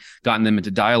them and gotten them into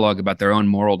dialogue about their own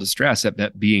moral distress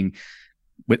at being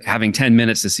with having 10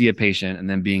 minutes to see a patient and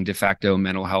then being de facto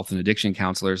mental health and addiction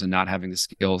counselors and not having the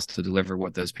skills to deliver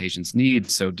what those patients need.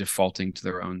 So defaulting to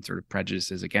their own sort of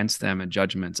prejudices against them and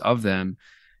judgments of them.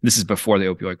 This is before the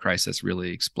opioid crisis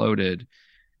really exploded.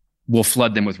 We'll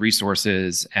flood them with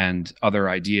resources and other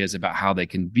ideas about how they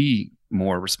can be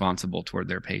more responsible toward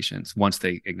their patients once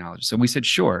they acknowledge. So we said,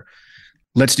 sure,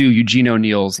 let's do Eugene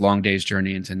O'Neill's Long Day's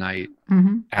Journey into Night,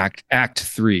 Act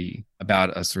 3,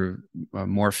 about a sort of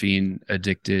morphine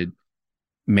addicted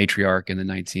matriarch in the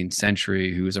 19th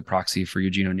century who is a proxy for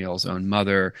Eugene O'Neill's own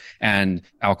mother, and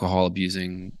alcohol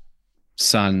abusing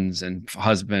sons and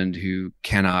husband who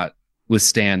cannot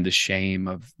withstand the shame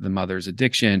of the mother's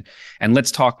addiction. And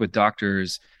let's talk with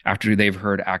doctors after they've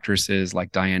heard actresses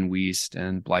like Diane Wiest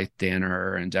and Blythe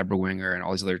Danner and Deborah Winger and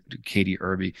all these other, Katie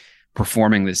Irby,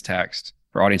 performing this text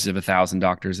for audiences of 1,000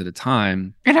 doctors at a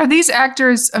time. And are these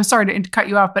actors, I'm sorry to cut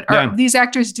you off, but are these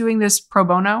actors doing this pro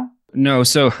bono? No.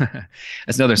 So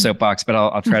that's another soapbox, but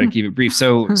I'll try to keep it brief.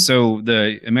 So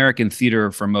the American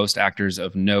theater for most actors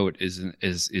of note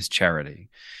is charity.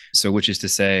 So which is to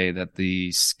say that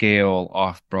the scale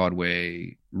off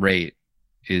Broadway rate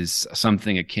is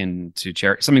something akin to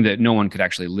charity, something that no one could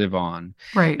actually live on.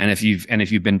 Right. And if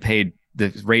you've been paid the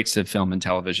rates of film and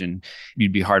television,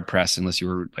 you'd be hard pressed unless you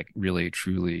were like really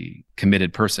truly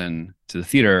committed person to the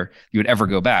theater, you would ever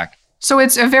go back. So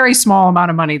it's a very small amount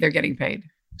of money they're getting paid.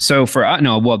 So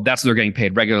no, well, that's what they're getting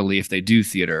paid regularly if they do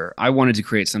theater. I wanted to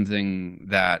create something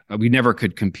that we never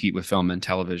could compete with film and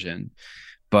television.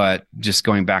 But just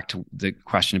going back to the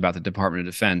question about the Department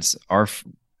of Defense,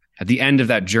 at the end of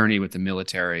that journey with the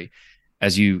military,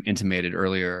 as you intimated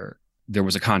earlier, there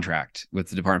was a contract with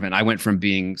the department. I went from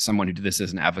being someone who did this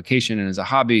as an avocation and as a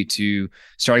hobby to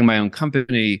starting my own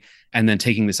company and then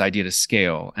taking this idea to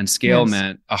scale. And scale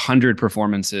meant 100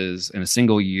 performances in a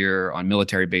single year on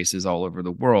military bases all over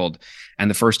the world. And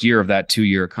the first year of that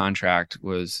 2-year contract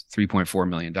was $3.4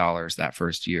 million that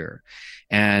first year.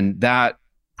 And that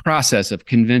process of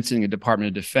convincing a Department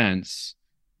of Defense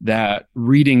that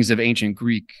readings of ancient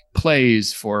Greek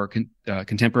plays for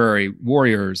contemporary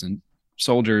warriors and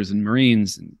soldiers and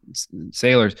Marines and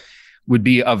sailors would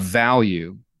be of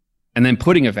value, and then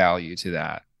putting a value to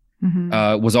that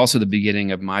was also the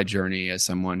beginning of my journey as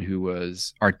someone who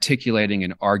was articulating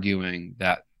and arguing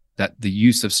that the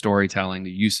use of storytelling,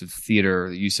 the use of theater,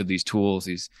 the use of these tools,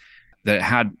 that it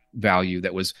had value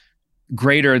that was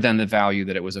greater than the value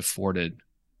that it was afforded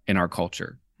in our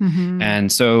culture.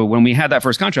 And so when we had that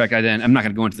first contract, I'm not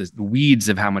going to go into the weeds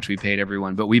of how much we paid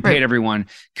everyone, but we paid everyone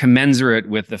commensurate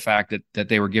with the fact that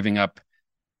they were giving up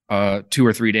 2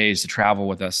 or 3 days to travel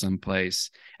with us someplace.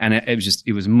 And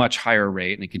it was much higher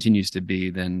rate, and it continues to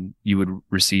be, than you would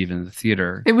receive in the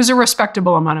theater. It was a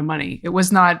respectable amount of money. It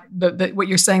was not what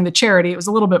you're saying, the charity. It was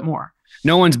a little bit more.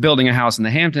 No one's building a house in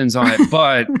the Hamptons on it,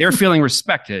 but they're feeling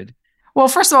respected. Well,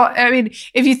 first of all, I mean,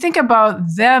 if you think about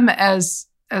them as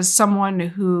someone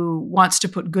who wants to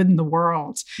put good in the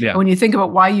world, when you think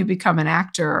about why you become an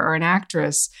actor or an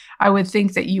actress, I would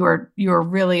think that you are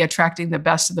really attracting the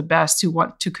best of the best who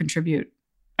want to contribute.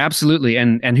 Absolutely,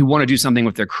 and who want to do something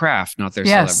with their craft, not their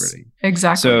celebrity.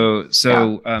 Exactly.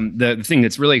 The thing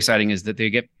that's really exciting is that they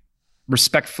get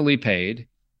respectfully paid.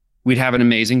 We'd have an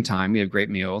amazing time. We have great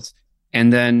meals,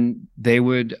 and then they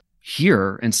would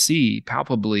hear and see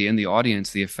palpably in the audience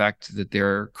the effect that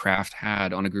their craft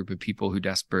had on a group of people who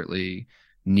desperately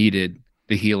needed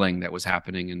the healing that was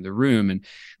happening in the room. And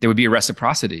there would be a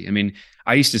reciprocity. I mean,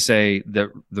 I used to say that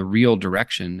the real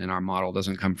direction in our model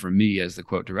doesn't come from me as the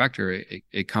quote director.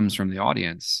 It comes from the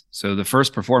audience. So the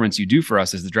first performance you do for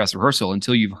us is the dress rehearsal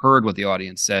until you've heard what the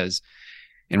audience says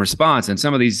in response. And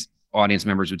some of these audience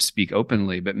members would speak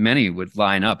openly, but many would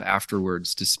line up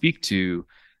afterwards to speak to,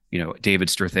 David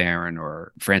Strathairn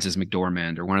or Frances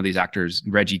McDormand or one of these actors,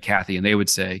 Reggie Cathy, and they would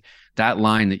say, that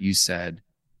line that you said,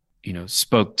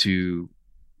 spoke to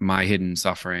my hidden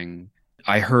suffering.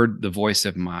 I heard the voice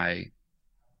of my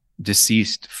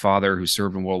deceased father who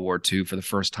served in World War II for the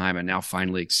first time and now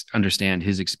finally understand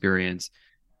his experience.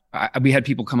 We had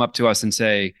people come up to us and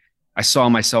say, I saw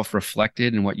myself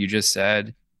reflected in what you just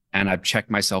said, and I've checked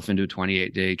myself into a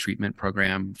 28-day treatment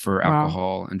program for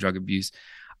alcohol and drug abuse.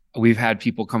 We've had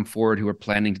people come forward who are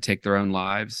planning to take their own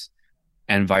lives,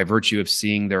 and by virtue of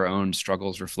seeing their own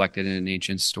struggles reflected in an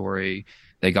ancient story,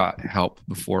 they got help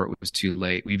before it was too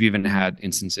late. We've even had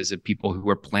instances of people who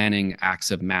were planning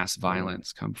acts of mass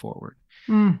violence come forward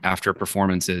after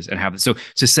performances and have. So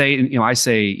to say, I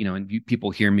say, and people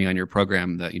hear me on your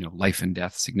program, the, life and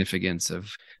death significance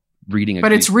of reading.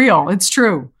 But it's real. It's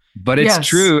true. But it's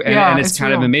true, and it's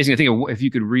kind of amazing. I think if you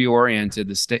could reorient,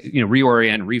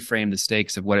 reframe the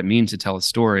stakes of what it means to tell a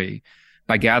story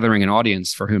by gathering an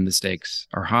audience for whom the stakes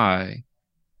are high,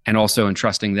 and also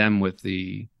entrusting them with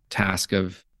the task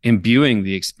of imbuing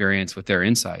the experience with their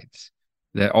insights,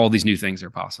 that all these new things are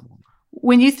possible.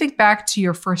 When you think back to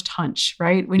your first hunch,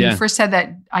 right? When you first had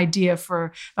that idea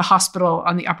for the hospital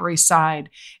on the Upper East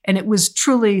Side, and it was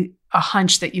truly a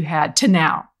hunch that you had to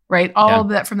now, right? All of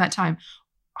that from that time.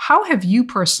 How have you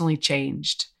personally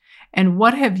changed? And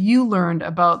what have you learned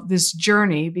about this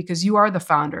journey? Because you are the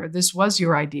founder, this was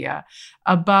your idea,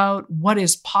 about what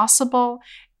is possible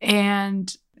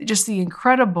and just the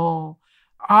incredible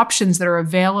options that are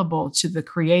available to the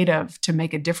creative to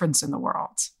make a difference in the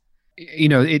world.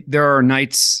 There are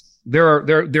nights,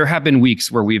 there have been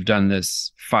weeks where we've done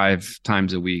this 5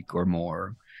 times a week or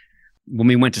more. When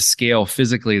we went to scale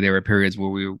physically, there were periods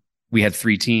where we had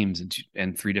 3 teams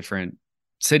and 3 different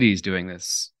cities doing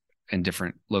this in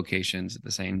different locations at the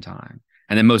same time.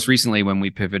 And then most recently, when we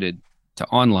pivoted to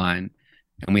online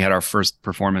and we had our first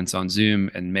performance on Zoom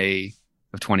in May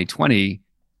of 2020,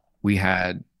 we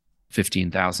had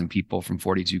 15,000 people from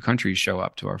 42 countries show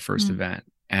up to our first event.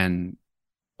 And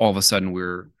all of a sudden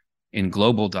we're in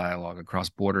global dialogue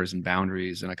across borders and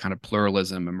boundaries, and a kind of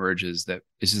pluralism emerges that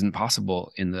this isn't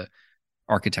possible in the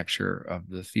architecture of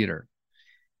the theater.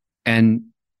 And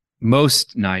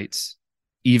most nights,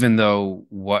 even though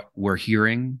what we're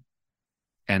hearing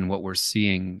and what we're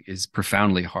seeing is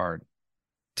profoundly hard,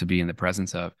 to be in the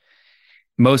presence of.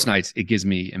 Most nights, it gives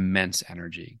me immense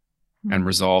energy and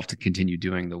resolve to continue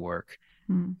doing the work,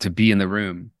 to be in the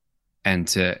room and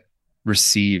to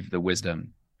receive the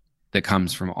wisdom that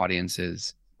comes from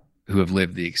audiences who have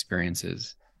lived the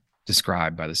experiences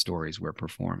described by the stories we're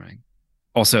performing.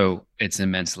 Also, it's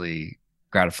immensely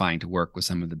gratifying to work with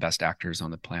some of the best actors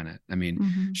on the planet. I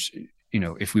mean,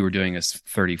 if we were doing this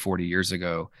 30, 40 years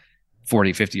ago,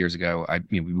 40, 50 years ago,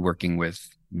 we'd be working with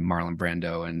Marlon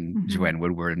Brando and Joanne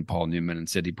Woodward and Paul Newman and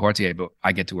Sidney Poitier, but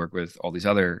I get to work with all these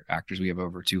other actors. We have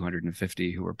over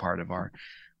 250 who are part of our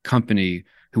company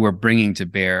who are bringing to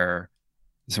bear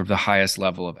sort of the highest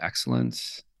level of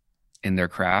excellence in their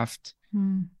craft.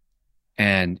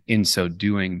 And in so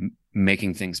doing,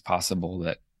 making things possible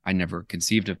that I never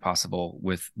conceived of possible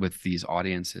with these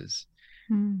audiences.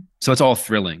 So it's all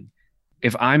thrilling.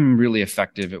 If I'm really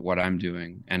effective at what I'm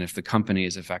doing, and if the company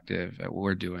is effective at what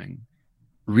we're doing,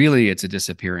 really it's a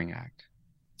disappearing act.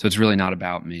 So it's really not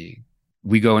about me.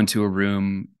 We go into a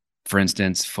room, for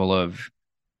instance, full of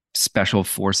special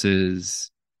forces,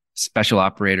 special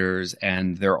operators,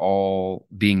 and they're all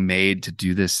being made to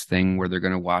do this thing where they're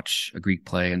going to watch a Greek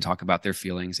play and talk about their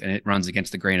feelings. And it runs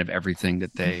against the grain of everything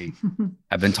that they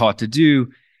have been taught to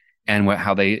do and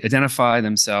how they identify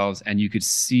themselves. And you could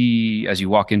see as you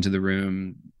walk into the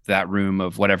room, that room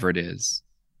of whatever it is,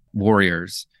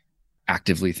 warriors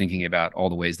actively thinking about all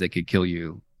the ways they could kill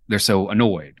you. They're so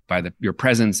annoyed by your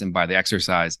presence and by the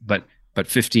exercise. But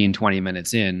 15, 20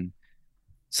 minutes in,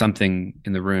 something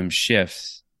in the room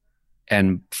shifts.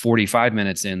 And 45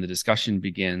 minutes in, the discussion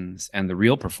begins and the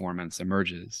real performance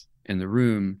emerges in the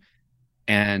room.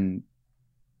 And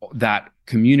that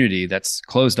community that's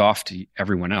closed off to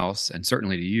everyone else, and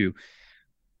certainly to you,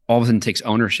 all of a sudden takes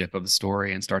ownership of the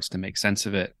story and starts to make sense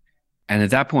of it. And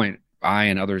at that point, I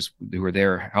and others who were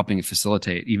there helping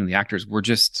facilitate, even the actors, we're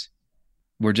just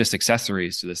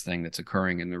accessories to this thing that's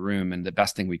occurring in the room. And the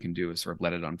best thing we can do is sort of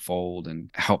let it unfold and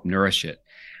help nourish it.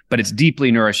 But it's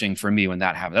deeply nourishing for me when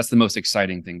that happens. That's the most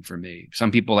exciting thing for me.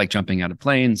 Some people like jumping out of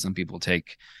planes. Some people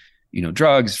take,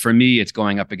 drugs. For me, it's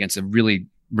going up against a really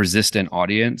resistant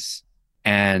audience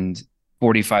and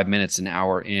 45 minutes, an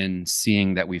hour in,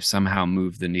 seeing that we've somehow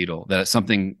moved the needle, that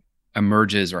something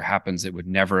emerges or happens that would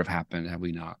never have happened had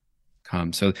we not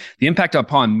come. So the impact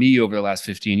upon me over the last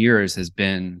 15 years has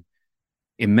been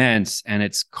immense, and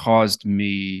it's caused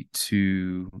me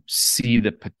to see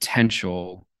the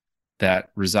potential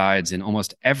that resides in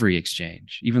almost every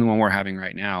exchange, even the one we're having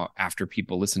right now, after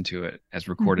people listen to it as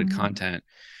recorded content,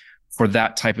 for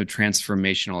that type of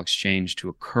transformational exchange to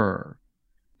occur.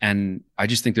 And I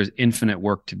just think there's infinite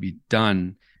work to be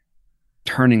done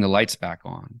turning the lights back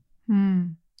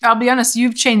on. I'll be honest,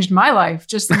 you've changed my life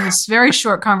just in this very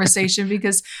short conversation,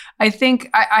 because I think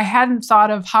I hadn't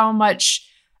thought of how much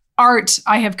art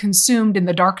I have consumed in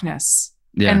the darkness.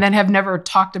 Yeah. And then have never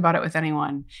talked about it with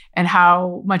anyone, and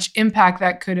how much impact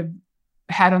that could have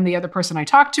had on the other person I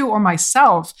talked to or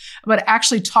myself, but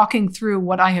actually talking through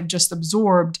what I have just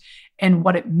absorbed and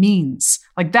what it means.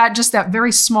 Like that, just that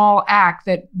very small act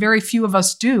that very few of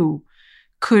us do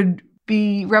could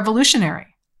be revolutionary.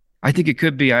 I think it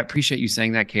could be. I appreciate you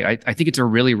saying that, Kate. I think it's a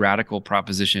really radical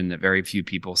proposition that very few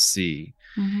people see.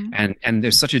 And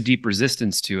there's such a deep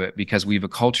resistance to it because we've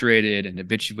acculturated and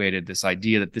habituated this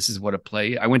idea that this is what a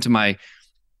play. I went to my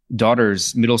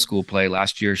daughter's middle school play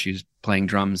last year. She was playing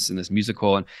drums in this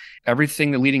musical, and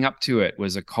everything leading up to it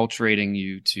was acculturating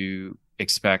you to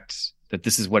expect that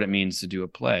this is what it means to do a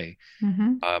play.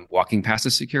 Walking past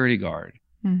a security guard,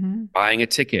 buying a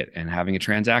ticket and having a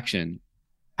transaction,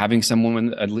 having someone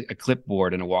with a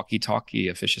clipboard and a walkie-talkie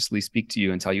officiously speak to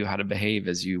you and tell you how to behave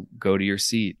as you go to your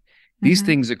seat. These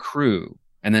things accrue,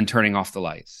 and then turning off the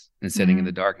lights and sitting in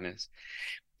the darkness.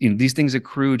 These things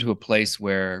accrue to a place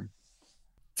where,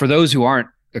 for those who aren't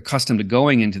accustomed to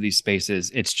going into these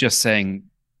spaces, it's just saying,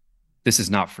 this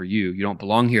is not for you. You don't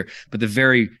belong here. But the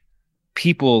very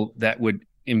people that would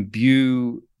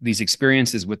imbue these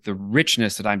experiences with the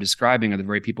richness that I'm describing are the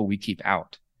very people we keep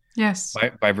out. Yes.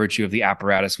 By virtue of the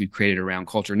apparatus we've created around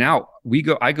culture. Now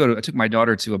I took my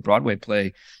daughter to a Broadway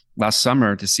play last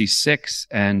summer to see Six,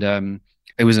 and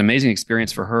it was an amazing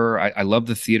experience for her. I love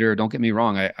the theater. Don't get me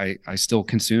wrong. I still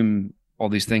consume all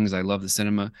these things. I love the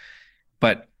cinema,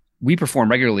 but we perform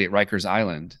regularly at Rikers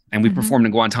Island, and we performed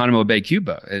in Guantanamo Bay,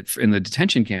 Cuba, in the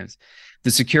detention camps.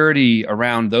 The security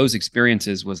around those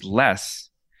experiences was less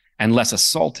and less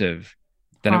assaultive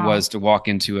than it was to walk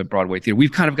into a Broadway theater.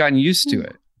 We've kind of gotten used to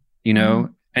it,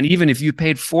 and even if you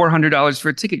paid $400 for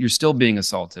a ticket, you're still being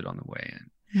assaulted on the way in.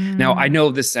 Now, I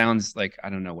know this sounds like, I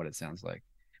don't know what it sounds like,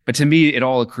 but to me, it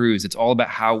all accrues. It's all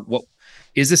about what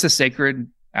is this a sacred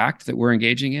act that we're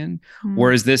engaging in?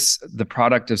 Or is this the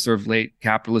product of sort of late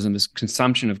capitalism, this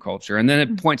consumption of culture? And then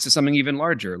it points to something even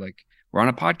larger, like we're on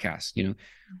a podcast.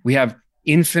 We have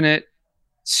infinite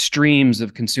streams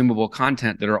of consumable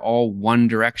content that are all one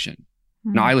direction.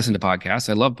 Now, I listen to podcasts.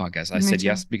 I love podcasts. I said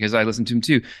yes because I listen to them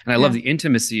too. And I love the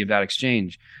intimacy of that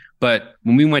exchange. But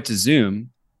when we went to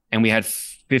Zoom and we had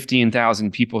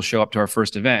 15,000 people show up to our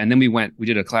first event, and then we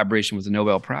did a collaboration with the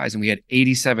Nobel Prize, and we had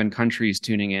 87 countries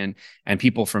tuning in and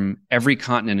people from every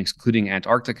continent, including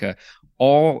Antarctica,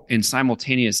 all in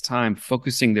simultaneous time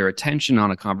focusing their attention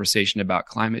on a conversation about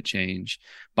climate change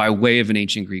by way of an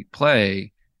ancient Greek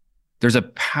play. There's a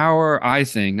power, I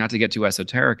think, not to get too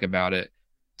esoteric about it,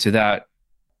 to that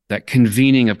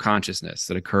convening of consciousness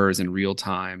that occurs in real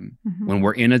time when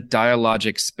we're in a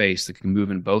dialogic space that can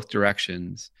move in both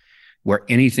directions, where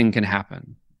anything can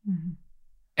happen.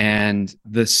 And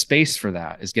the space for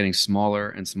that is getting smaller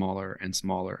and smaller and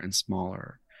smaller and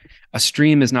smaller. A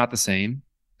stream is not the same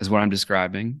as what I'm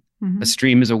describing. A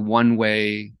stream is a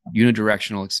one-way,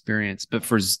 unidirectional experience. But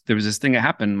there was this thing that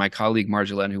happened. My colleague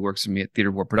Marjolaine, who works for me at Theater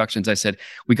of War Productions, I said,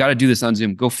 we got to do this on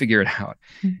Zoom. Go figure it out.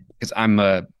 Because I'm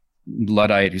a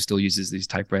Luddite who still uses these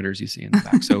typewriters you see in the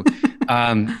back. So,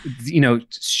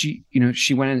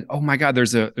 she went in, oh my God,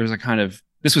 there's a kind of,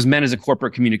 this was meant as a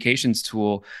corporate communications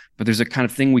tool, but there's a kind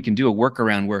of thing we can do, a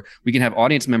workaround where we can have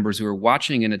audience members who are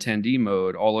watching in attendee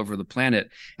mode all over the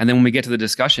planet. And then when we get to the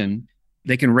discussion,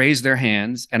 they can raise their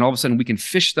hands and all of a sudden we can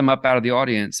fish them up out of the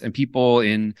audience, and people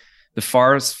in the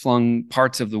farthest flung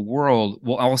parts of the world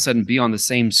will all of a sudden be on the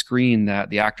same screen that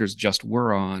the actors just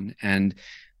were on. And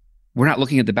we're not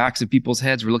looking at the backs of people's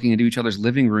heads. We're looking into each other's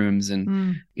living rooms.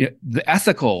 And the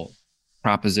ethical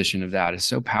proposition of that is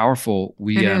so powerful.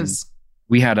 We did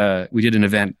an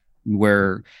event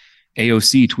where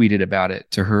AOC tweeted about it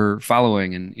to her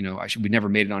following. And, we never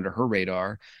made it onto her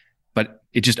radar, but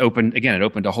it just opened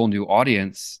a whole new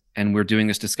audience. And we're doing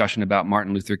this discussion about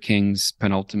Martin Luther King's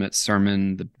penultimate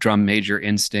sermon, The Drum Major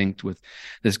Instinct, with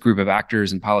this group of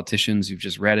actors and politicians who've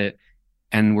just read it.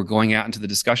 And we're going out into the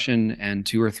discussion, and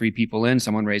 2 or 3 people in,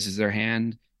 someone raises their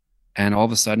hand, and all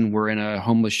of a sudden we're in a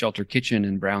homeless shelter kitchen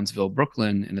in Brownsville,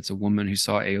 Brooklyn, and it's a woman who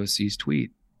saw AOC's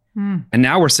tweet. And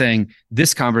now we're saying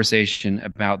this conversation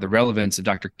about the relevance of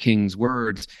Dr. King's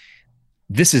words,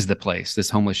 this is the place, this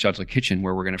homeless shelter kitchen,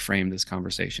 where we're going to frame this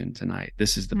conversation tonight.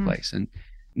 This is the place. And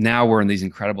now we're in these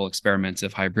incredible experiments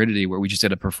of hybridity, where we just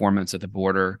did a performance at the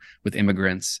border with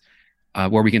immigrants,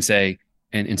 where we can say,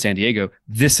 in San Diego,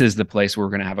 this is the place where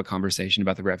we're going to have a conversation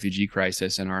about the refugee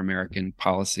crisis and our American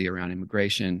policy around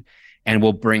immigration. And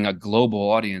we'll bring a global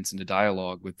audience into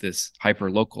dialogue with this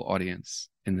hyper-local audience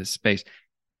in this space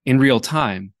in real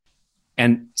time.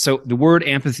 And so the word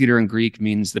amphitheater in Greek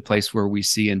means the place where we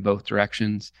see in both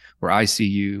directions, where I see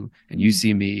you and you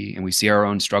see me, and we see our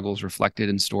own struggles reflected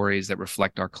in stories that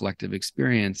reflect our collective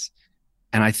experience.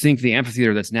 And I think the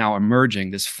amphitheater that's now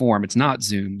emerging, this form, it's not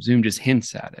Zoom. Zoom just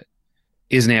hints at it,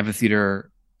 is an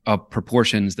amphitheater of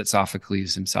proportions that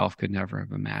Sophocles himself could never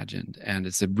have imagined. And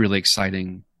it's a really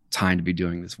exciting time to be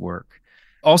doing this work.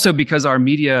 Also because our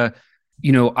media,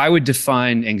 I would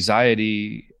define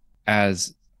anxiety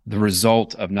as the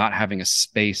result of not having a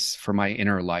space for my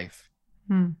inner life.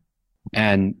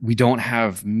 And we don't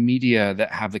have media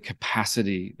that have the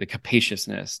capacity, the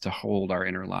capaciousness to hold our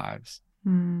inner lives.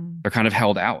 They're kind of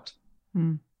held out.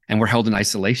 And we're held in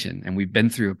isolation, and we've been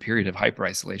through a period of hyper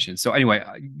isolation. So anyway,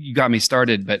 you got me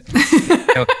started, but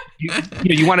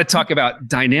you want to talk about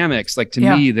dynamics. Like to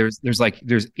me,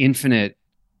 there's infinite.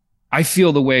 I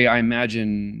feel the way I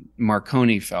imagine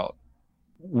Marconi felt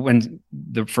when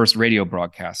the first radio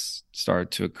broadcasts started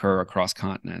to occur across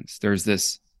continents. There's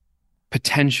this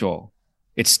potential.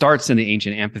 It starts in the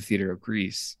ancient amphitheater of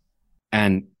Greece,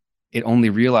 and it only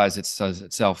realized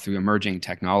itself through emerging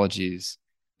technologies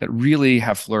that really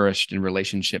have flourished in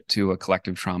relationship to a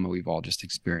collective trauma we've all just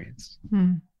experienced.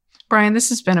 Bryan, this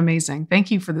has been amazing.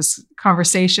 Thank you for this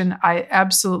conversation. I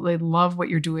absolutely love what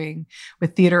you're doing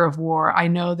with Theater of War. I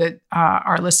know that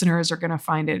our listeners are going to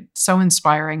find it so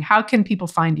inspiring. How can people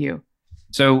find you?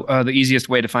 So the easiest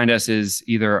way to find us is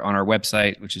either on our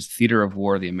website, which is Theater of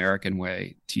War, the American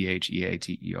way,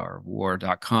 THEATER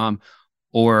war.com,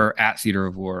 or at Theater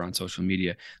of War on social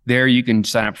media. There you can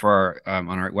sign up for our,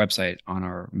 on our website, on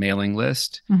our mailing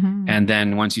list. And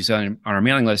then once you sign on our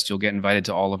mailing list, you'll get invited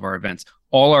to all of our events.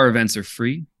 All our events are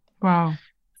free. Wow.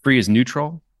 Free is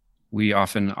neutral. We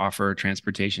often offer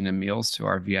transportation and meals to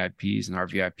our VIPs, and our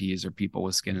VIPs are people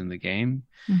with skin in the game.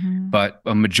 But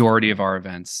a majority of our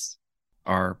events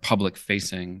are public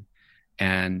facing.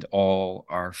 and all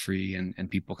are free and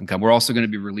people can come. We're also going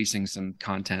to be releasing some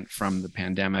content from the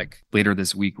pandemic. Later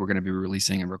this week, we're going to be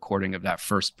releasing a recording of that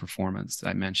first performance that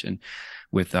I mentioned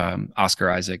with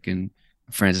Oscar Isaac and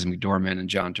Frances McDormand and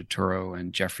John Turturro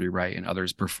and Jeffrey Wright and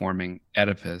others performing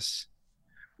Oedipus,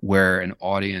 where an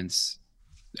audience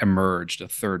emerged, a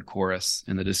third chorus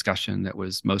in the discussion that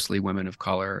was mostly women of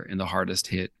color in the hardest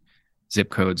hit zip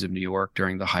codes of New York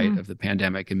during the height of the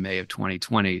pandemic in May of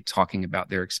 2020, talking about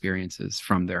their experiences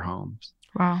from their homes.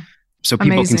 Wow. So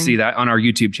people Amazing. can see that on our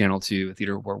YouTube channel too,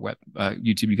 Theater War Web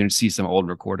YouTube. You can see some old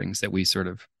recordings that we sort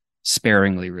of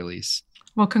sparingly release.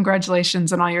 Well,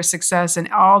 congratulations on all your success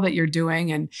and all that you're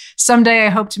doing. And someday I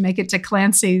hope to make it to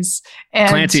Clancy's.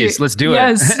 Let's do it.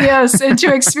 Yes, and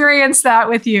to experience that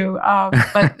with you.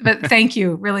 But thank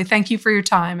you, really, thank you for your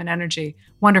time and energy.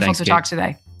 Wonderful Thanks, to Kate. talk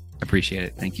today. Appreciate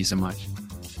it. Thank you so much.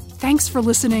 Thanks for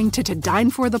listening to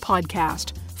Dine For the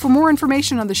podcast. For more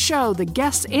information on the show, the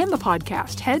guests, and the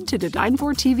podcast, head to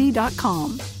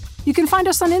todinefortv.com. You can find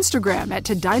us on Instagram at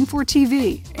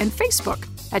ToDineForTV and Facebook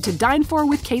at To Dine For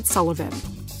with Kate Sullivan.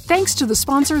 Thanks to the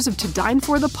sponsors of To Dine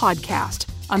For the podcast,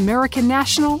 American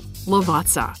National,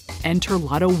 Lavazza, and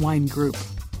Turlotto Wine Group.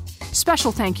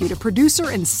 Special thank you to producer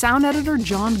and sound editor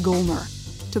John Golner.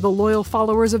 To the loyal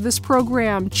followers of this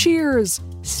program, cheers!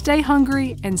 Stay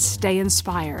hungry and stay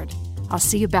inspired. I'll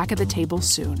see you back at the table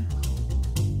soon.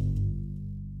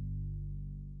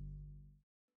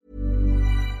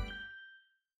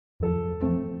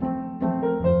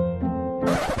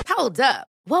 Hold up.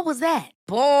 What was that?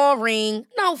 Boring.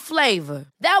 No flavor.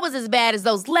 That was as bad as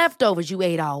those leftovers you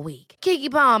ate all week.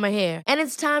 Keke Palmer here, and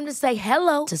it's time to say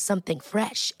hello to something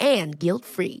fresh and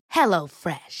guilt-free. Hello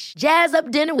Fresh. Jazz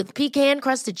up dinner with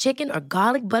pecan-crusted chicken or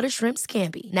garlic butter shrimp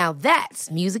scampi. Now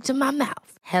that's music to my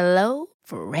mouth. Hello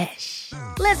Fresh.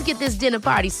 Let's get this dinner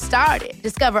party started.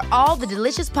 Discover all the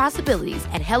delicious possibilities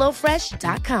at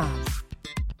HelloFresh.com.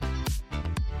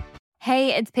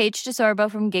 Hey, it's Paige DeSorbo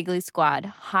from Giggly Squad.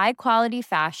 High quality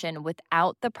fashion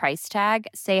without the price tag.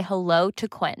 Say hello to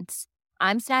Quince.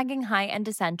 I'm snagging high-end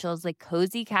essentials like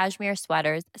cozy cashmere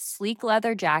sweaters, sleek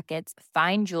leather jackets,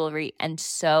 fine jewelry, and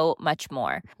so much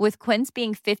more. With Quince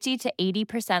being 50 to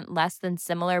 80% less than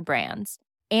similar brands.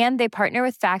 And they partner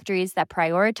with factories that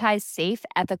prioritize safe,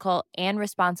 ethical, and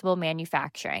responsible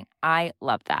manufacturing. I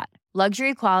love that.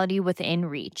 Luxury quality within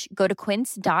reach. Go to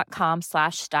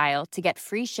quince.com/style to get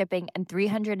free shipping and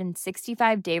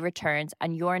 365-day returns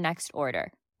on your next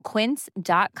order.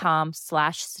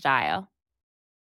 Quince.com/style.